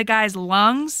air in the guy's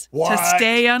lungs to What?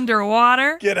 stay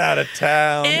underwater. Get out of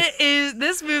town.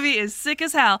 This movie is sick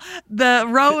as hell. The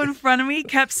row in front of me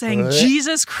kept saying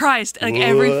Jesus Christ like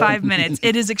every 5 minutes.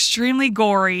 It is extremely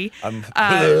gory,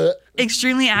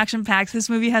 extremely action packed. This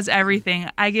movie has everything.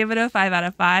 I give it a 5 out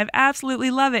of 5.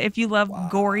 Absolutely love it if you love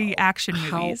gory action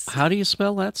movies. How do you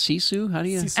spell that? Sisu? How do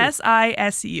you?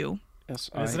 Sisu.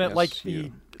 Isn't it like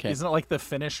the Okay. Isn't it like the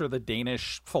Finnish or the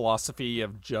Danish philosophy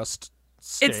of just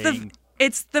It's staying?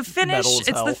 the Finnish. metal as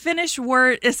It's hell. the Finnish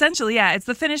word. Essentially, yeah, it's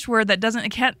the Finnish word that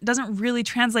doesn't really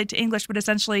translate to English, but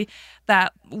essentially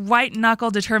that white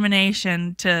knuckle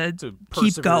determination to to keep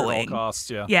persevere at all going. costs.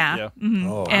 Yeah. Yeah. Mhm.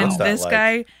 Oh, And what's that this like?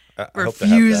 guy I hope to have that.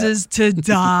 refuses to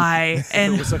die. If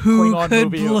and it was a who Klingon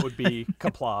could movie, bl- it would be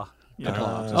Kapla. You know,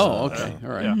 just- Oh, okay. All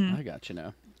right. Yeah. I got you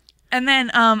now. And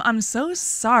then I'm so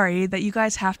sorry that you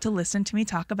guys have to listen to me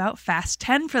talk about Fast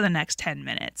 10 for the next 10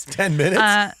 minutes. 10 minutes?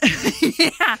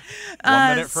 Yeah. 1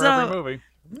 minute for so every movie.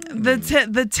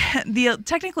 the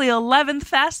technically 11th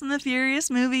Fast and the Furious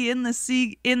movie in the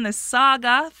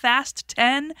saga, Fast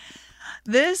 10.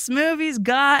 This movie's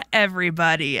got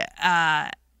everybody.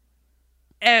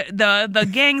 The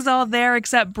gang's all there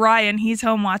except Brian. He's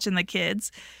home watching the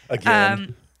kids.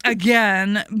 Again.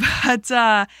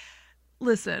 But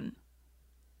listen,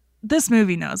 this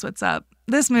movie knows what's up.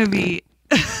 This movie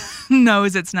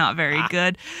knows it's not very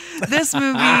good. This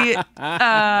movie,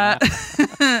 well,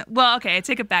 okay, I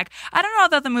take it back. I don't know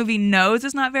that the movie knows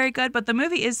it's not very good, but the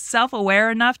movie is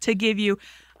self-aware enough to give you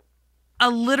a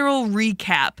literal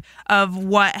recap of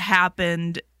what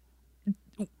happened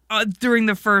during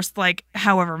the first, like,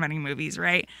 however many movies,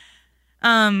 right?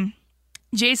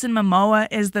 Jason Momoa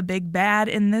is the big bad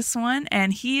in this one,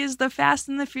 and he is the Fast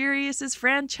and the Furious'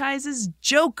 franchise's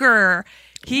Joker.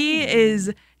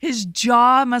 His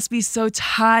jaw must be so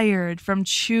tired from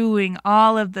chewing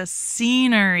all of the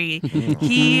scenery.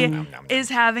 He is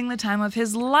having the time of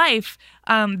his life.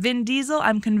 Vin Diesel,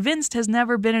 I'm convinced, has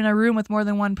never been in a room with more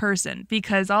than one person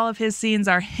because all of his scenes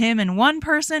are him and one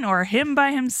person or him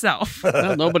by himself.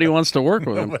 Well, nobody wants to work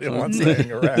with him. Nobody wants to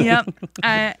hang around.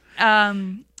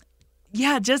 Yep.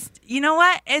 Yeah, just, you know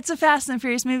what? It's a Fast and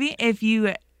Furious movie. If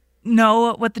you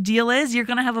know what the deal is, you're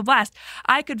going to have a blast.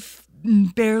 I could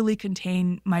barely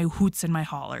contain my hoots and my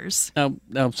hollers.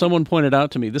 Now, someone pointed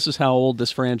out to me, this is how old this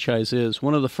franchise is.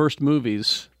 One of the first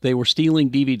movies, they were stealing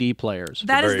DVD players.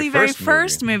 That is very the very first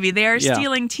first movie. They are Yeah.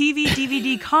 stealing TV,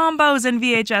 DVD combos, and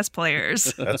VHS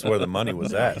players. That's where the money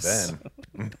was at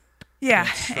then. Yeah,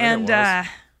 and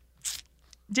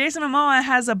Jason Momoa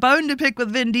has a bone to pick with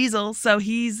Vin Diesel, so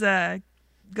he's going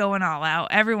all out.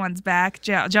 Everyone's back.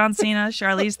 John Cena,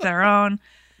 Charlize Theron,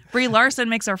 Brie Larson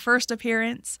makes her first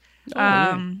appearance.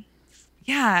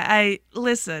 I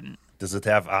listen. Does it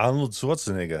have Arnold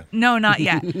Schwarzenegger? No, not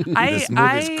yet. This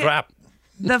movie's crap.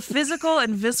 The physical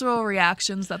and visceral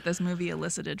reactions that this movie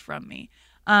elicited from me.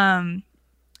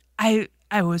 I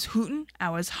was hooting, I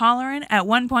was hollering. At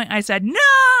one point, I said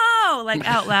no, like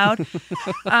out loud.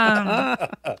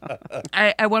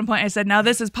 At one point, I said, "Now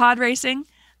this is pod racing."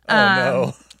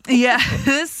 No. Yeah,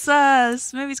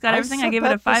 this movie's got everything. I give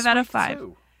it a 5 out of 5.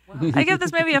 I give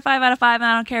this movie a 5 out of 5, and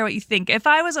I don't care what you think. If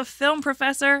I was a film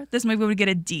professor, this movie would get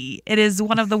a D. It is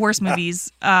one of the worst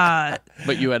movies. But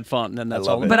you had fun, and that's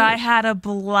love all. it. But I had a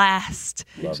blast.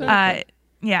 Exactly.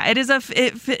 Yeah, it is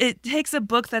it takes a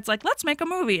book that's like, let's make a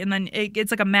movie, and then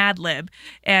it's like a Mad Lib,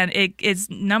 and it's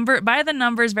number by the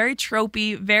numbers, very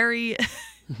tropey, very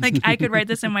like I could write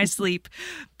this in my sleep,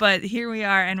 but here we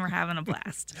are, and we're having a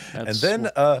blast. And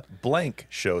then Blank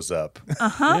shows up.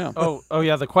 Yeah. Oh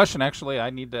yeah. The question, actually,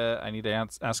 I need to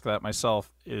ask that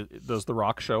myself. Does The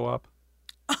Rock show up?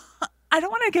 I don't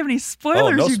want to give any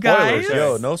spoilers, no you spoilers. guys.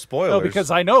 Yo, no spoilers. No,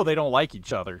 because I know they don't like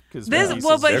each other. But They're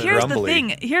here's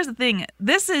grumbly. the thing.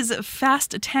 This is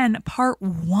Fast 10 Part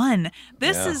 1.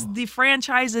 This is the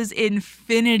franchise's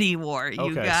Infinity War, you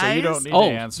okay, guys. so you don't need to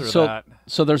answer that.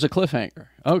 So there's a cliffhanger.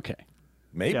 Okay.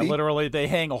 Maybe. Yeah, literally, they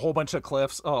hang a whole bunch of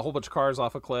cars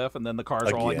off a cliff, and then the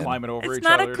cars are all like Again. climbing over It's each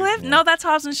not other. a cliff. No, that's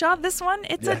Hobbs and Shaw. This one,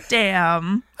 it's a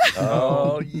dam.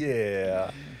 Oh,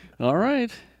 yeah. All right.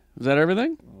 Is that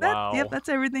everything? Wow. Yep, that's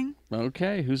everything.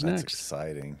 Okay, who's That's next?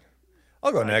 exciting.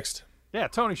 I'll go next. Yeah,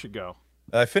 Tony should go.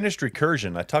 I finished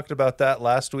Recursion. I talked about that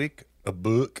last week. A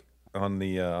book on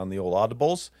the old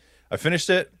Audibles. I finished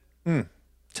it. 10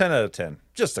 out of 10.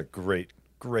 Just a great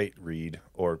read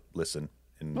or listen.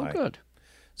 Good.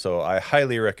 So I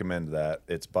highly recommend that.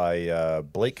 It's by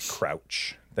Blake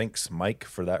Crouch. Thanks, Mike,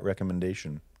 for that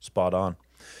recommendation. Spot on.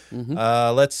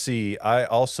 Let's see. I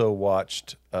also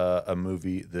watched a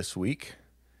movie this week,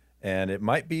 and it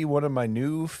might be one of my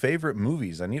new favorite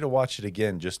movies. I need to watch it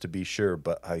again just to be sure,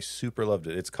 but I super loved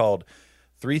it. It's called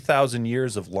 3,000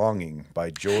 Years of Longing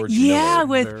by George Yeah,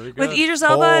 Miller. with Idris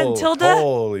Elba and Tilda.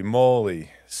 Holy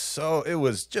moly. So it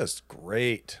was just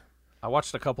great. I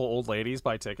watched a couple old ladies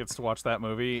buy tickets to watch that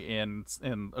movie in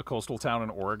a coastal town in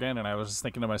Oregon, and I was just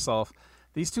thinking to myself,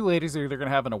 these two ladies are either going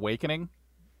to have an awakening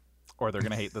or they're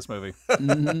going to hate this movie.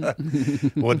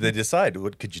 What did they decide?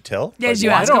 What could you tell? Yeah, did you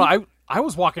I ask don't him? know. I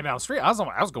was walking down the street. I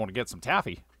was going to get some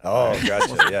taffy Oh,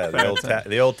 gotcha. Yeah,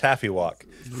 the old taffy walk.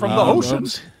 from the ocean.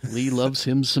 Lee loves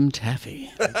him some taffy.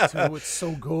 Oh, it's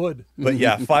so good. But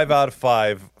yeah, 5 out of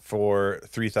 5 for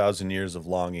 3,000 Years of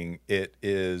Longing. It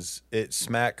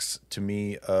smacks to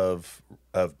me of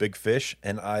Big Fish,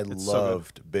 and I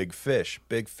loved Big Fish.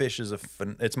 Big Fish is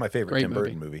it's my favorite Great Tim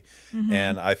Burton movie.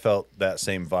 And I felt that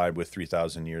same vibe with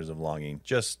 3,000 Years of Longing.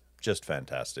 Just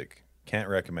fantastic. Can't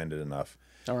recommend it enough.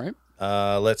 All right.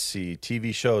 Let's see,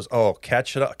 TV shows. Oh,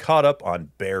 caught up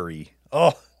on Barry.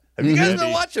 Oh, have you guys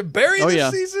been watching Barry Oh, this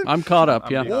yeah. season? I'm caught up,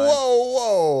 yeah. behind.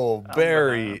 Whoa,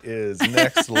 Barry is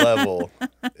next level.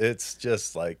 It's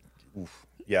just like, oof.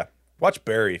 Yeah. Watch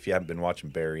Barry if you haven't been watching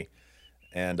Barry.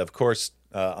 And of course,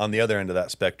 on the other end of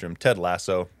that spectrum, Ted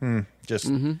Lasso. Just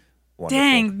wonderful.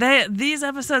 Dang, these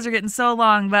episodes are getting so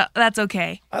long, but that's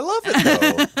okay. I love it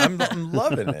though. I'm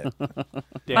loving it.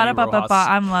 Danny Ba-da-ba-ba-ba, Rojas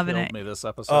I'm loving killed it. me this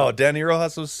episode. Oh, Danny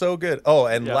Rojas was so good. Oh,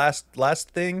 and Yeah. last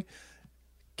thing,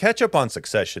 catch up on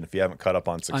Succession if you haven't caught up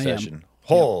on Succession.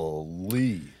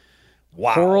 Holy,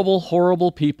 wow!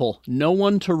 Horrible people. No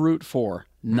one to root for.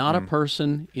 Not a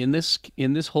person in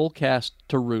this whole cast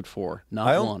to root for.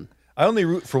 Not one. I only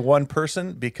root for one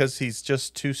person because he's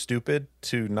just too stupid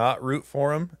to not root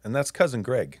for him, and that's Cousin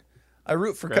Greg. I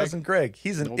root for Cousin Greg.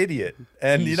 He's an idiot,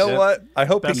 and you know what? I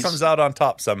hope he comes out on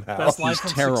top somehow. Best line He's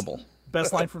from terrible.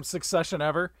 Best line from Succession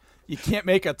ever. You can't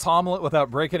make a Tomlet without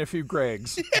breaking a few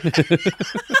Gregs.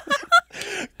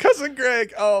 Cousin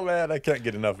Greg. Oh man, I can't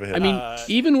get enough of him. I mean,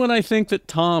 even when I think that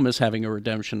Tom is having a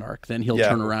redemption arc, then he'll Yeah.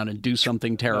 turn around and do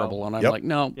something terrible, and I'm Yep. like,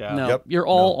 no, Yeah. no, Yep. you're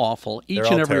all awful, each They're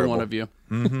and all every terrible. one of you,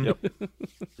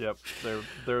 Yep.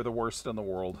 They're the worst in the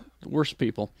world. worst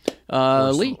people.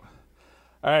 Worst Lee, in the-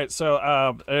 All right, so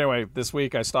anyway, this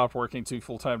week I stopped working 2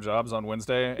 full-time jobs on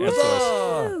Wednesday,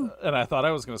 and I thought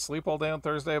I was going to sleep all day on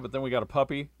Thursday, but then we got a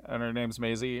puppy, and her name's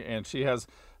Maisie, and she has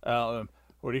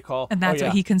what do you call? And that's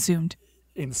what he consumed.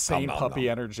 insane Nom, nom, puppy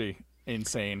nom. energy.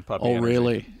 Insane puppy oh energy.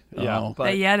 really? Yeah, Oh.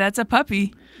 but Yeah, that's a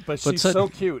puppy. she's so- so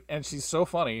cute and she's so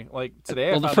funny. Like today,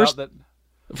 Well, I the found first- out that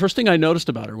The first thing I noticed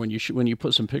about her when you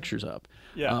put some pictures up,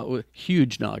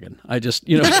 huge noggin. I just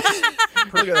Look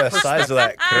at the size of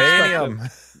that cranium.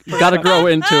 you got to grow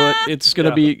into it. It's going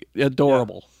to be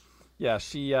adorable. yeah,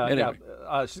 she Anyway.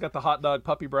 she's got the hot dog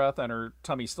puppy breath and her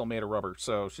tummy's still made of rubber,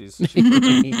 so she's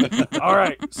perfect. All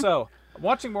right, so. I'm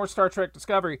watching more Star Trek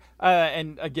Discovery,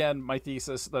 and again, my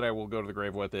thesis that I will go to the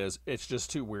grave with is it's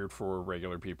just too weird for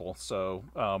regular people. So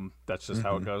that's just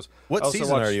how it goes. What I also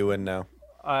season watched- are you in now?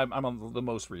 I'm on the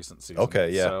most recent season.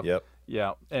 Okay, yeah, so, yep.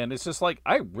 Yeah, and it's just like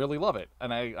I really love it,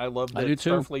 and I love that do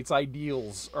too. Starfleet's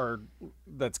ideals are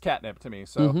that's catnip to me.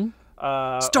 So Mm-hmm.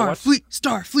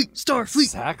 Starfleet.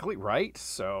 exactly right.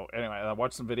 So anyway, I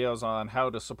watched some videos on how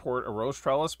to support a rose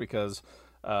trellis because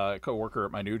a coworker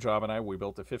at my new job and we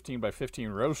built a 15 by 15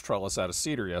 rose trellis out of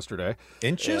cedar yesterday.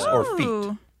 Inches or feet?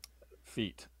 Ooh.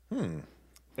 Feet.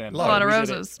 And A lot of we did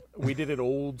roses. we did it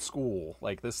old school.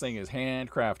 Like this thing is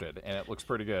handcrafted and it looks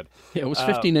pretty good. Yeah, it was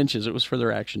 15 inches. It was for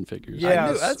their action figures.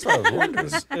 I knew, that's what I was wondering.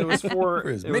 It was for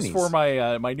his it was minis. for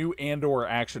my my new Andor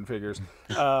action figures.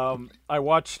 I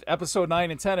watched episode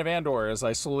 9 and 10 of Andor as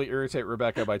I slowly irritate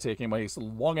Rebecca by taking my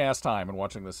long ass time and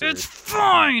watching this series. It's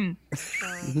fine.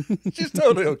 She's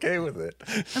totally okay with it.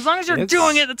 As long as you're It's-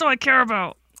 doing it, that's all I care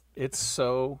about. It's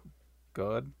so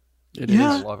good. It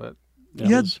Yeah. I is. love it.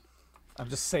 It is. I'm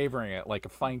just savoring it like a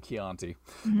fine Chianti.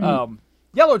 Mm-hmm.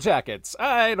 Yellow Jackets.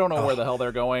 I don't know where the hell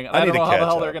they're going. I need don't to know how the catch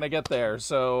hell up. they're going to get there.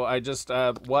 So I just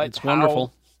what? It's how?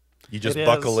 wonderful. You just It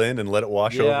buckle is. in and let it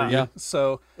wash over you. Yeah.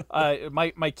 So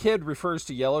my kid refers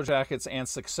to Yellow Jackets and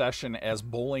Succession as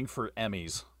bowling for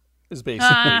Emmys. Is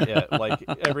basically it. Like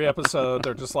every episode,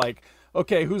 they're just like,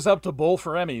 okay, who's up to bowl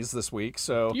for Emmys this week?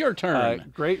 So Your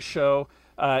turn. Great show.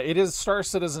 It is Star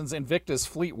Citizen's Invictus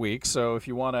Fleet Week, so if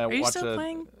you want to Are you watch still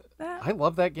playing that? I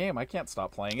love that game. I can't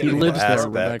stop playing it. He lives ask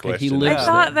there, that Rebecca. He question. lives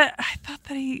I there. thought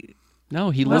that he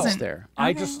No, he lives wasn't. there.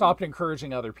 I just stopped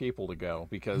encouraging other people to go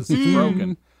because it's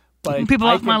broken. But people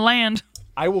I off my can- land.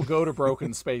 I will go to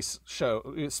Broken Space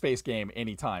game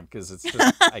anytime because it's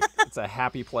just it's a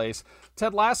happy place.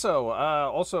 Ted Lasso,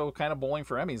 also kind of bowling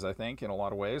for Emmys, I think, in a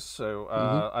lot of ways. So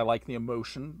I like the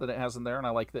emotion that it has in there, and I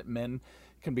like that men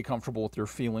can be comfortable with their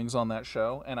feelings on that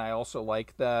show. And I also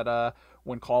like that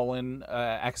when Colin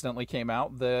accidentally came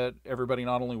out, that everybody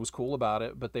not only was cool about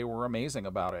it, but they were amazing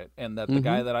about it, and that the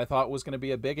guy that I thought was going to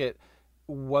be a bigot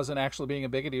wasn't actually being a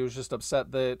bigot. He was just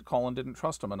upset that Colin didn't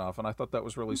trust him enough, and I thought that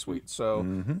was really sweet. So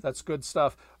that's good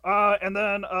stuff. And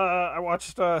then I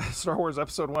watched Star Wars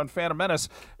Episode 1, Phantom Menace,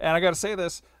 and I got to say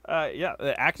this,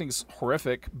 the acting's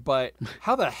horrific, but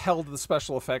how the hell did the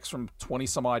special effects from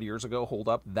 20-some-odd years ago hold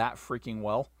up that freaking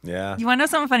well? Yeah. You want to know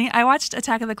something funny? I watched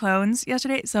Attack of the Clones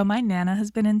yesterday. So my Nana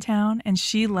has been in town, and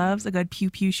she loves a good pew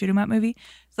pew shoot 'em up movie.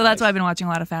 So that's why I've been watching a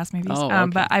lot of fast movies. Oh, okay.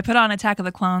 But I put on Attack of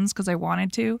the Clones because I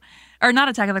wanted to, or not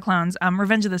Attack of the Clones,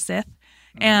 Revenge of the Sith.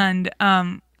 And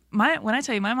when I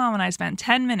tell you, my mom and I spent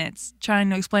 10 minutes trying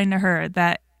to explain to her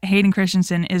that Hayden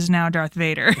Christensen is now Darth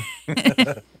Vader.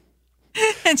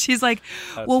 And she's like,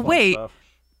 That's well, fun wait, stuff.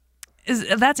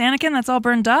 that's Anakin? That's all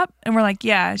burned up? And we're like,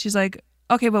 yeah. She's like,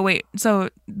 okay, but wait,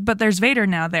 but there's Vader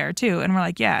now there too. And we're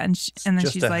like, yeah. And then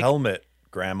Just she's a like, helmet,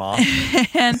 Grandma.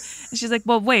 and she's like,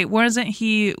 well, wait, wasn't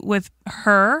he with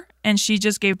her and she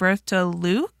just gave birth to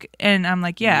Luke? And I'm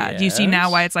like, yeah. Do you see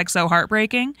now why it's like so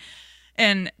heartbreaking?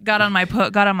 And got on my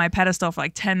pedestal for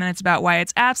like 10 minutes about why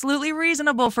it's absolutely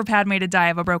reasonable for Padme to die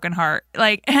of a broken heart.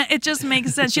 Like, it just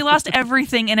makes sense. She lost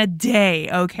everything in a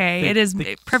day, okay? It is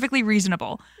perfectly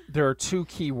reasonable. There are two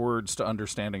key words to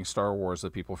understanding Star Wars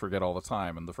that people forget all the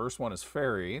time, and the first one is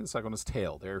fairy, the second one is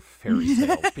tale. They're fairy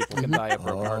tales. People can die of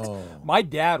broken hearts. My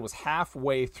dad was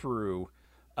halfway through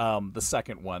the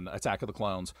second one, Attack of the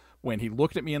Clones, when he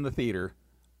looked at me in the theater.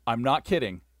 I'm not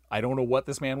kidding. I don't know what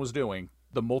this man was doing.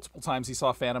 The multiple times he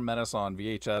saw Phantom Menace on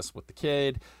VHS with the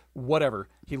kid, whatever,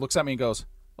 he looks at me and goes,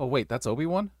 "Oh wait, that's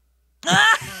Obi-Wan?" Wait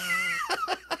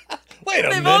a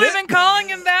They've minute. only been calling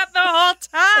him that the whole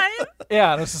time.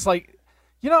 Yeah, and it's just like,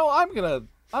 I'm gonna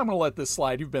let this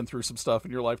slide. You've been through some stuff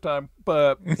in your lifetime,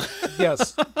 but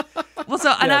yes. Well,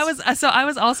 and Yes. I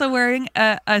was also wearing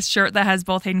a shirt that has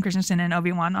both Hayden Christensen and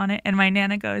Obi-Wan on it, and my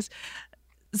Nana goes,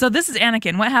 so this is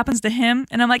Anakin. What happens to him?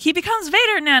 And I'm like, he becomes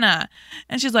Vader, Nana.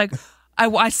 And she's like,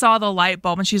 I saw the light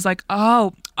bulb, and she's like,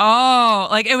 oh,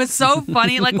 like it was so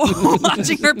funny, like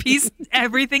watching her piece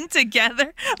everything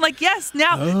together. I'm like, yes,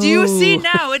 now do you see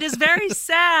now? It is very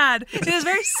sad. It is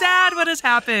very sad what has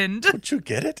happened. Don't you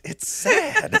get it? It's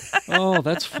sad. Oh,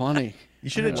 that's funny. You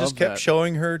should have I just love kept that.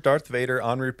 showing her Darth Vader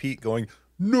on repeat going,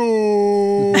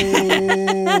 no,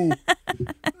 no,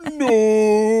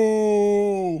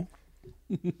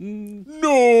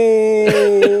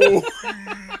 no,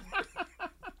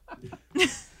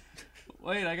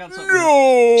 Wait, I got something.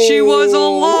 no. She was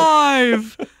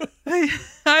alive.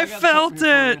 I felt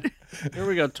it. Here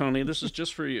we go, Tony. This is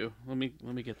just for you. Let me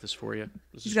get this for you.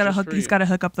 This He's is got to just hook. for He's you. got to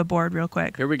hook up the board real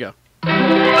quick. Here we go.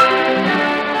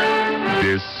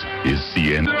 This is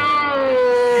the end.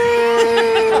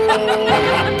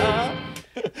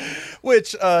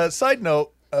 Which, side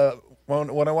note,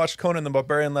 when I watched Conan the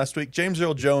Barbarian last week, James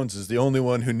Earl Jones is the only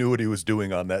one who knew what he was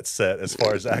doing on that set as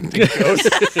far as acting goes.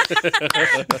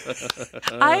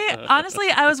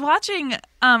 I was watching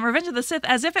Revenge of the Sith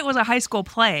as if it was a high school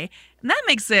play, and that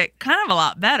makes it kind of a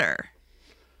lot very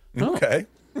Okay.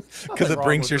 Because it wrong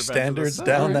brings with your Revenge of the standards Sith.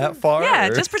 down that far. Yeah,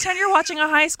 or just pretend you're watching a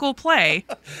high school play.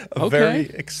 a very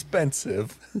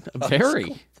expensive.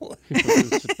 Very.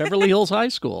 It's Beverly Hills High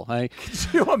School. Can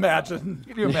you imagine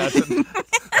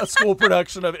a school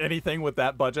production of anything with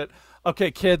that budget?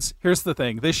 Okay, kids, here's the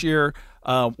thing. This year,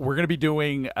 we're going to be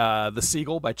doing The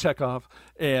Seagull by Chekhov,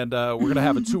 and we're going to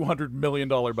have a $200 million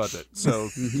budget. So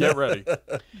get ready.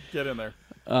 Get in there.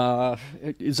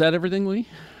 Is that everything, Lee?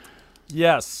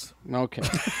 Yes. Okay.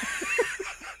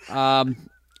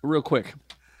 Real quick.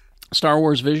 Star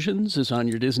Wars Visions is on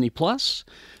your Disney Plus.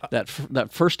 That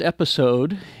first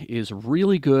episode is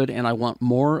really good, and I want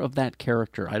more of that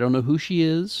character. I don't know who she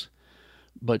is,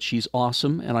 but she's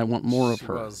awesome, and I want more of She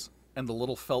her. was. And the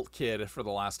little felt kid for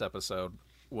the last episode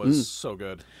was so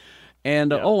good.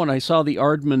 And and I saw the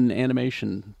Aardman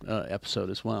animation episode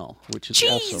as well, which is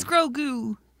Cheese, also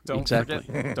Grogu. Don't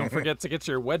forget to get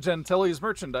your Wedge Antilles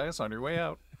merchandise on your way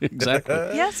out. exactly.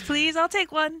 Yes, please. I'll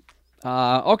take one.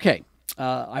 Okay.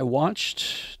 I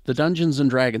watched the Dungeons and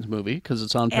Dragons movie because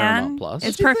it's on Paramount Plus.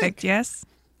 It's perfect. Yes.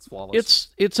 It's flawless.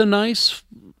 It's a nice,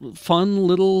 fun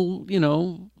little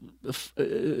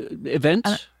event.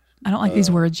 I don't like these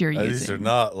words you're using. These are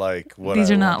not like what These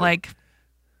I are not wanted. like.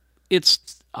 It's.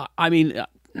 I mean,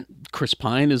 Chris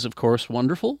Pine is of course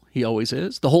wonderful. He always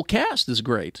is. The whole cast is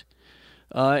great.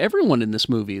 Everyone in this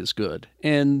movie is good,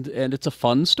 and it's a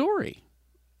fun story.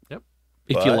 Yep.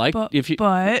 If you like,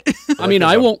 But I mean,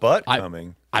 I won't.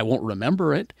 Coming. I won't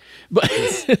remember it, but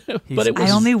but it was.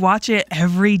 I only watch it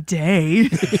every day.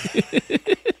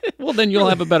 Well, then you'll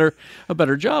have a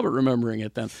better job at remembering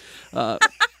it. Then,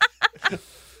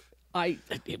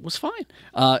 it was fine.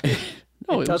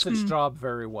 No, it does its job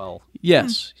very well.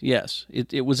 Yes.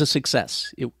 It was a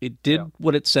success. It did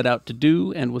what it set out to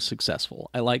do and was successful.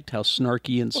 I liked how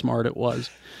snarky and smart it was.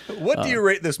 What do you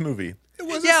rate this movie? It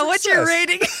was Yeah, a what's your success.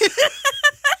 rating?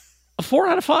 A 4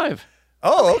 out of 5.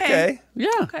 Oh, okay. Yeah.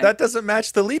 That doesn't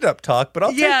match the lead up talk, but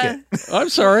I'll take it. I'm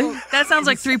sorry. That sounds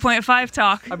like 3.5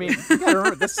 talk. I mean, you gotta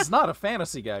remember, this is not a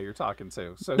fantasy guy you're talking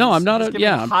to. So No, he's- I'm not he's a- giving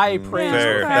yeah. high praise.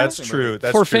 Fair. for a That's fantasy true. movie.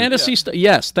 That's For true. fantasy stuff,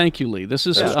 yes, thank you, Lee. This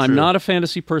is That's I'm true. not a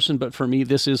fantasy person, but for me,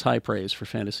 this is high praise for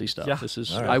fantasy stuff. Yeah. This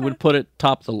is All right. I would put it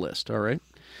top of the list. All right.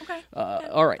 Okay.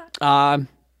 All right.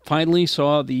 Finally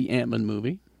saw the Ant-Man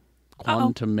movie,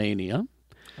 Quantumania.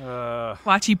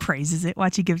 Watch, he praises it.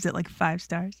 Watch, he gives it like 5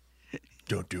 stars.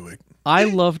 Don't do it. I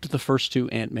loved the first 2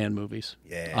 Ant-Man movies.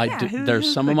 Yeah. I Yeah, did, who- they're who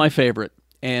some of my favorite,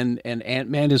 and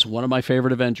Ant-Man is one of my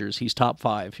favorite Avengers. He's top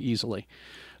 5 easily,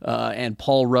 and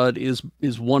Paul Rudd is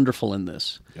wonderful in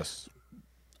this. Yes.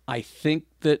 I think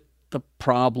that the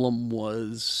problem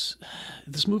was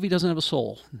this movie doesn't have a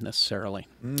soul necessarily.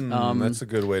 That's a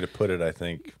good way to put it, I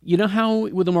think. You know how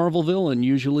with a Marvel villain,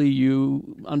 usually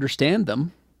you understand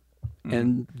them,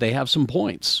 and they have some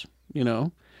points. You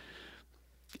know,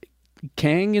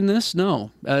 Kang in this,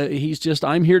 no, he's just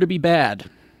I'm here to be bad.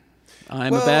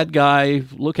 I'm a bad guy.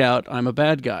 Look out! I'm a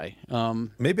bad guy.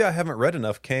 Maybe I haven't read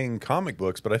enough Kang comic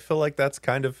books, but I feel like that's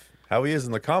kind of how he is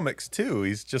in the comics too.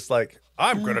 He's just like,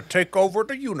 I'm going to take over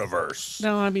the universe.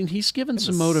 No, I mean he's given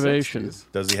some the motivation. 60s.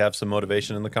 Does he have some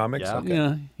motivation in the comics? Yeah.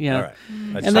 Okay. Yeah. All right. I just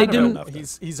And they haven't read didn't- enough then.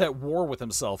 He's at war with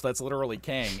himself. That's literally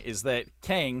Kang. Is that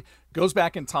Kang goes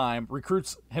back in time,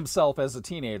 recruits himself as a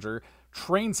teenager,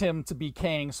 trains him to be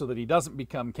Kang so that he doesn't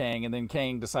become Kang, and then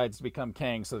Kang decides to become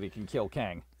Kang so that he can kill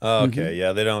Kang. Okay,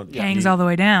 yeah, they don't. Kang's all the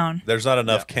way down. There's not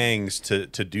enough Kangs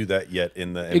to do that yet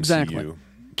in the MCU. Exactly.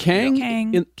 Kang,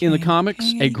 Kang, in the Kang,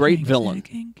 comics, Kang, a great Kang, villain.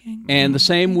 Kang, Kang, And the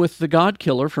same with the God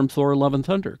Killer from Thor: Love and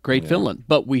Thunder. Great villain.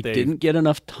 But we didn't get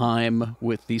enough time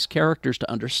with these characters to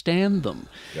understand them.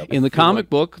 In the comic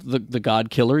book, the God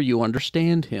Killer, you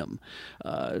understand him.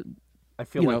 I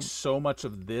feel You like know- so much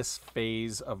of this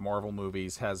phase of Marvel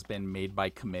movies has been made by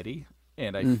committee,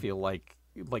 and I feel like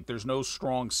there's no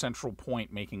strong central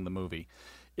point making the movie.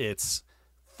 It's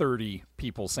 30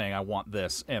 people saying I want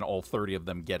this, and all 30 of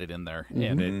them get it in there,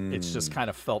 and it's just kind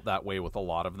of felt that way with a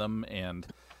lot of them. And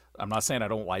I'm not saying I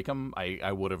don't like them.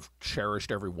 I would have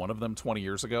cherished every one of them 20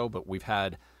 years ago, but we've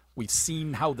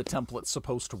seen how the template's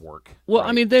supposed to work. Well, right?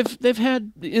 I mean, they've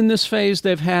had in this phase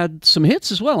they've had some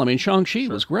hits as well. I mean, Shang-Chi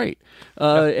was great,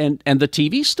 and the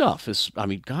TV stuff is. I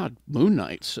mean, God, Moon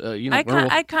Knights.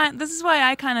 This is why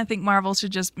I kind of think Marvel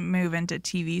should just move into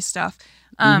TV stuff.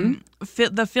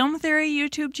 The Film Theory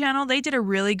YouTube channel, they did a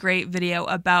really great video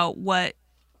about what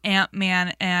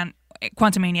Ant-Man and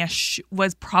Quantumania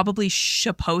was probably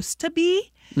supposed to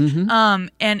be. And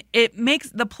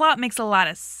the plot makes a lot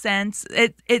of sense.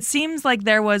 It seems like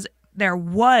there was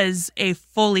a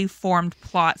fully formed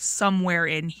plot somewhere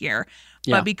in here,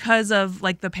 Yeah. but because of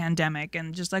like the pandemic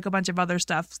and just like a bunch of other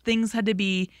stuff, things had to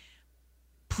be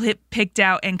picked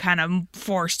out and kind of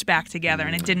forced back together,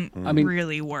 and it didn't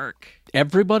really work.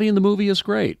 Everybody in the movie is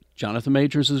great. Jonathan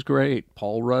Majors is great.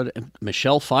 Paul Rudd, and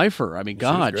Michelle Pfeiffer. I mean,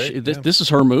 God, great, this is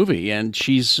her movie, and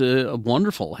she's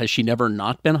wonderful. Has she never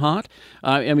not been hot?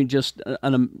 I mean, just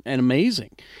an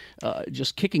amazing,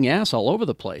 just kicking ass all over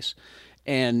the place,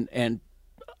 and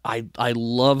I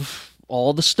love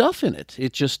all the stuff in it.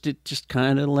 It just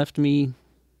kind of left me.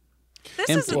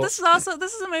 This is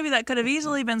a movie that could have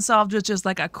easily been solved with just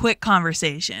like a quick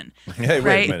conversation. Hey, wait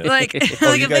Right? a minute. Like, you if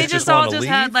guys they just just all wanna just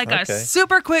had leave? like a Okay.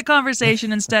 super quick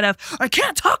conversation instead of I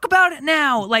can't talk about it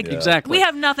now. Like Exactly. we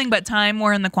have nothing but time.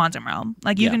 We're in the quantum realm.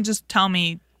 Like you Yeah. can just tell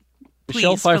me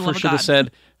Michelle Please, for the love Pfeiffer of should have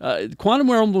God. said, Quantum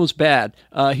Realm was bad.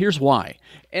 Here's why.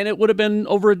 And it would have been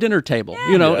over a dinner table.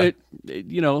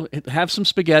 Have some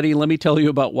spaghetti. Let me tell you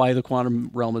about why the Quantum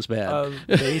Realm is bad.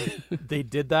 They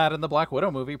did that in the Black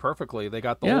Widow movie perfectly. They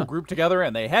got the whole group together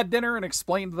and they had dinner and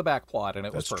explained the back plot, and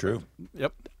it was perfect. True.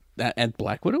 Yep. And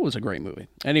Black Widow was a great movie.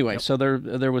 Anyway, so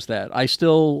there was that. I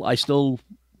still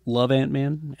love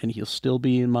Ant-Man, and he'll still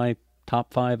be in my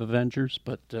top 5 Avengers.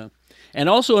 But and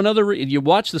also you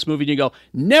watch this movie and you go,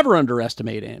 never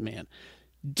underestimate Ant-Man.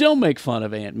 Don't make fun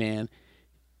of Ant-Man.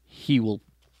 He will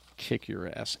kick your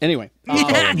ass. Anyway.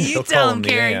 You tell him,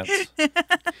 Kerry.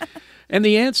 And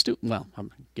the ants do. Well, I'm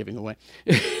giving away.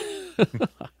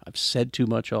 I've said too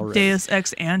much already. Deus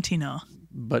ex antina.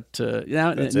 But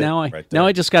now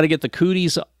I just got to get the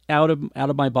cooties out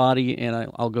of my body, and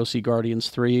I'll go see Guardians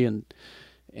 3, and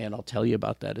I'll tell you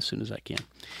about that as soon as I can.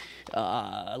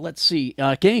 Let's see.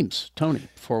 Games, Tony,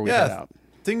 before we head out.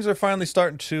 Things are finally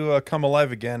starting to come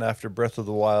alive again after Breath of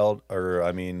the Wild,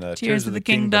 Tears of the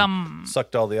Kingdom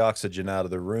sucked all the oxygen out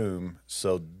of the room.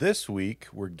 So this week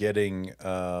we're getting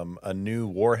a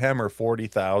new Warhammer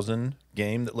 40,000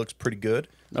 game that looks pretty good.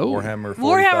 Oh. Warhammer 40,000.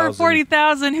 Warhammer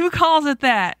 40,000. Who calls it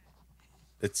that?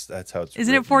 That's how it's.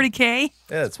 Isn't written. it 40K?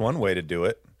 Yeah, it's one way to do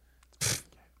it.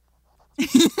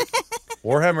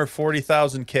 Warhammer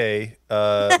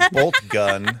 40,000K Bolt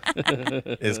Gun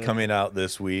is coming out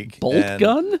this week.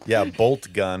 Gun? Yeah,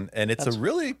 Bolt Gun, and it's a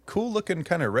really cool looking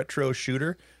kind of retro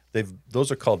shooter.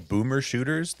 Those are called boomer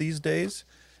shooters these days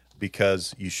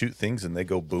because you shoot things and they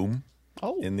go boom.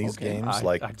 In these games,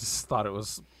 I just thought it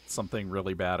was something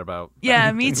really bad about.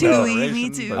 Yeah, me too.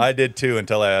 Me too. I did too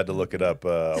until I had to look it up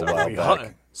a while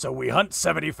back. So we hunt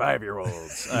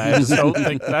 75-year-olds. I just don't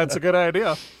think that's a good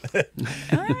idea.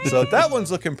 So that one's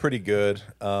looking pretty good.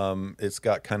 It's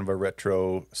got kind of a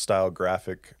retro style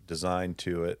graphic design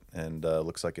to it, and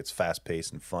looks like it's fast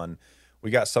paced and fun. We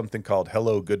got something called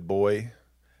Hello Good Boy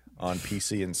on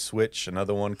PC and Switch.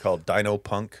 Another one called Dino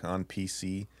Punk on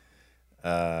PC.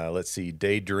 Let's see,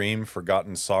 Daydream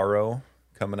Forgotten Sorrow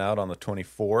coming out on the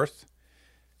 24th,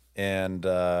 and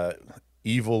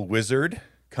Evil Wizard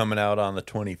coming out on the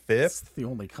 25th. It's the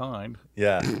only kind.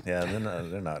 Yeah,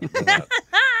 they're not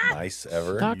nice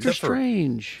ever. Doctor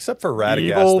Strange. Except for Radagast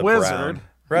Evil the Wizard. Brown.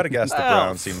 Radagast the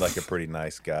Brown seemed like a pretty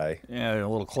nice guy. Yeah, a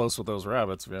little close with those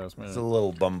rabbits. Yes, He's a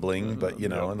little bumbling, but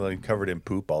and like covered in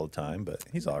poop all the time, but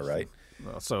he's all right.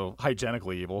 So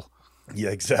hygienically evil.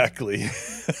 Yeah, exactly.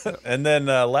 And then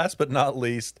last but not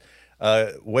least,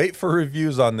 wait for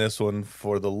reviews on this one.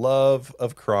 For the love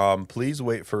of Crom, please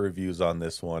wait for reviews on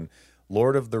this one.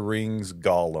 Lord of the Rings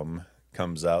Gollum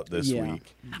comes out this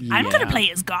week. I'm gonna play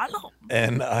as Gollum.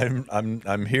 And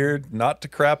I'm here not to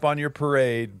crap on your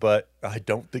parade, but I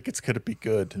don't think it's gonna be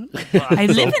good. I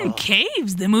live in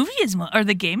caves. The movie is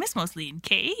the game is mostly in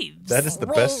caves. That is the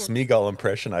best Smeagol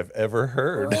impression I've ever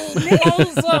heard.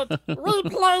 Replays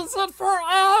it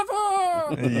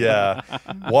forever. Yeah.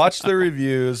 Watch the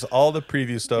reviews. All the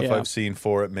preview stuff I've seen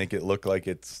for it make it look like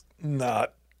it's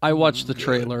not. I watched the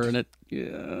trailer and it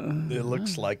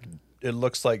looks like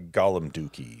Gollum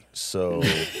Dookie. So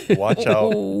watch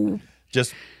out.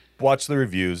 Just watch the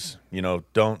reviews.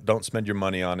 Don't spend your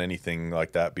money on anything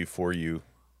like that before you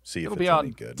see if it's any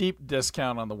good. Deep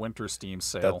discount on the winter Steam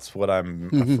sale. That's what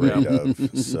I'm afraid of.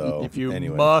 So if you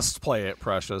anyway, must play it,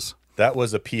 precious. That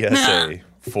was a PSA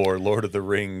for Lord of the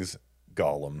Rings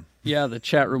Gollum. Yeah, the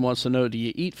chat room wants to know: do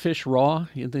you eat fish raw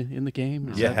in the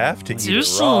game? You have to eat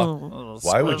it raw.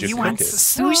 Why would you cook it?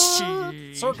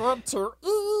 Sushi. So good to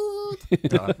eat.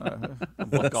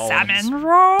 Salmon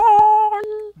roll.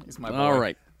 He's my boy. All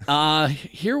right,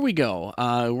 here we go.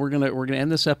 We're gonna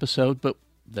end this episode, but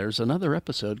there's another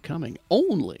episode coming.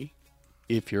 Only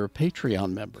if you're a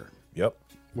Patreon member. Yep.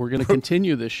 We're going to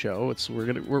continue this show.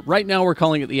 Right now we're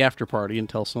calling it the After Party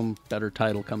until some better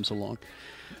title comes along.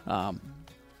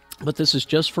 But this is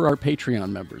just for our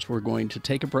Patreon members. We're going to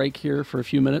take a break here for a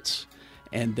few minutes,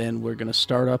 and then we're going to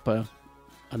start up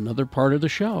another part of the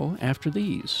show after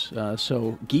these.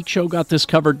 So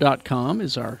geekshowgotthiscovered.com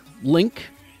is our link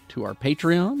to our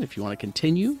Patreon if you want to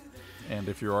continue. And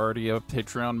if you're already a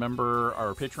Patreon member,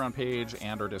 our Patreon page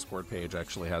and our Discord page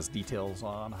actually has details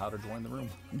on how to join the room.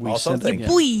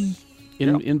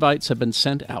 Invites have been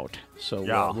sent out, so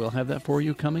we'll have that for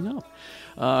you coming up.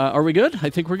 Are we good? I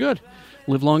think we're good.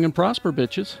 Live long and prosper,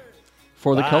 bitches.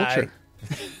 For the culture.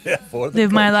 Yeah, for the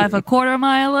Live culture. my life a quarter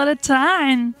mile at a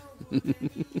time.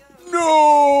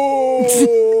 No!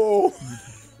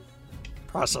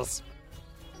 Precious.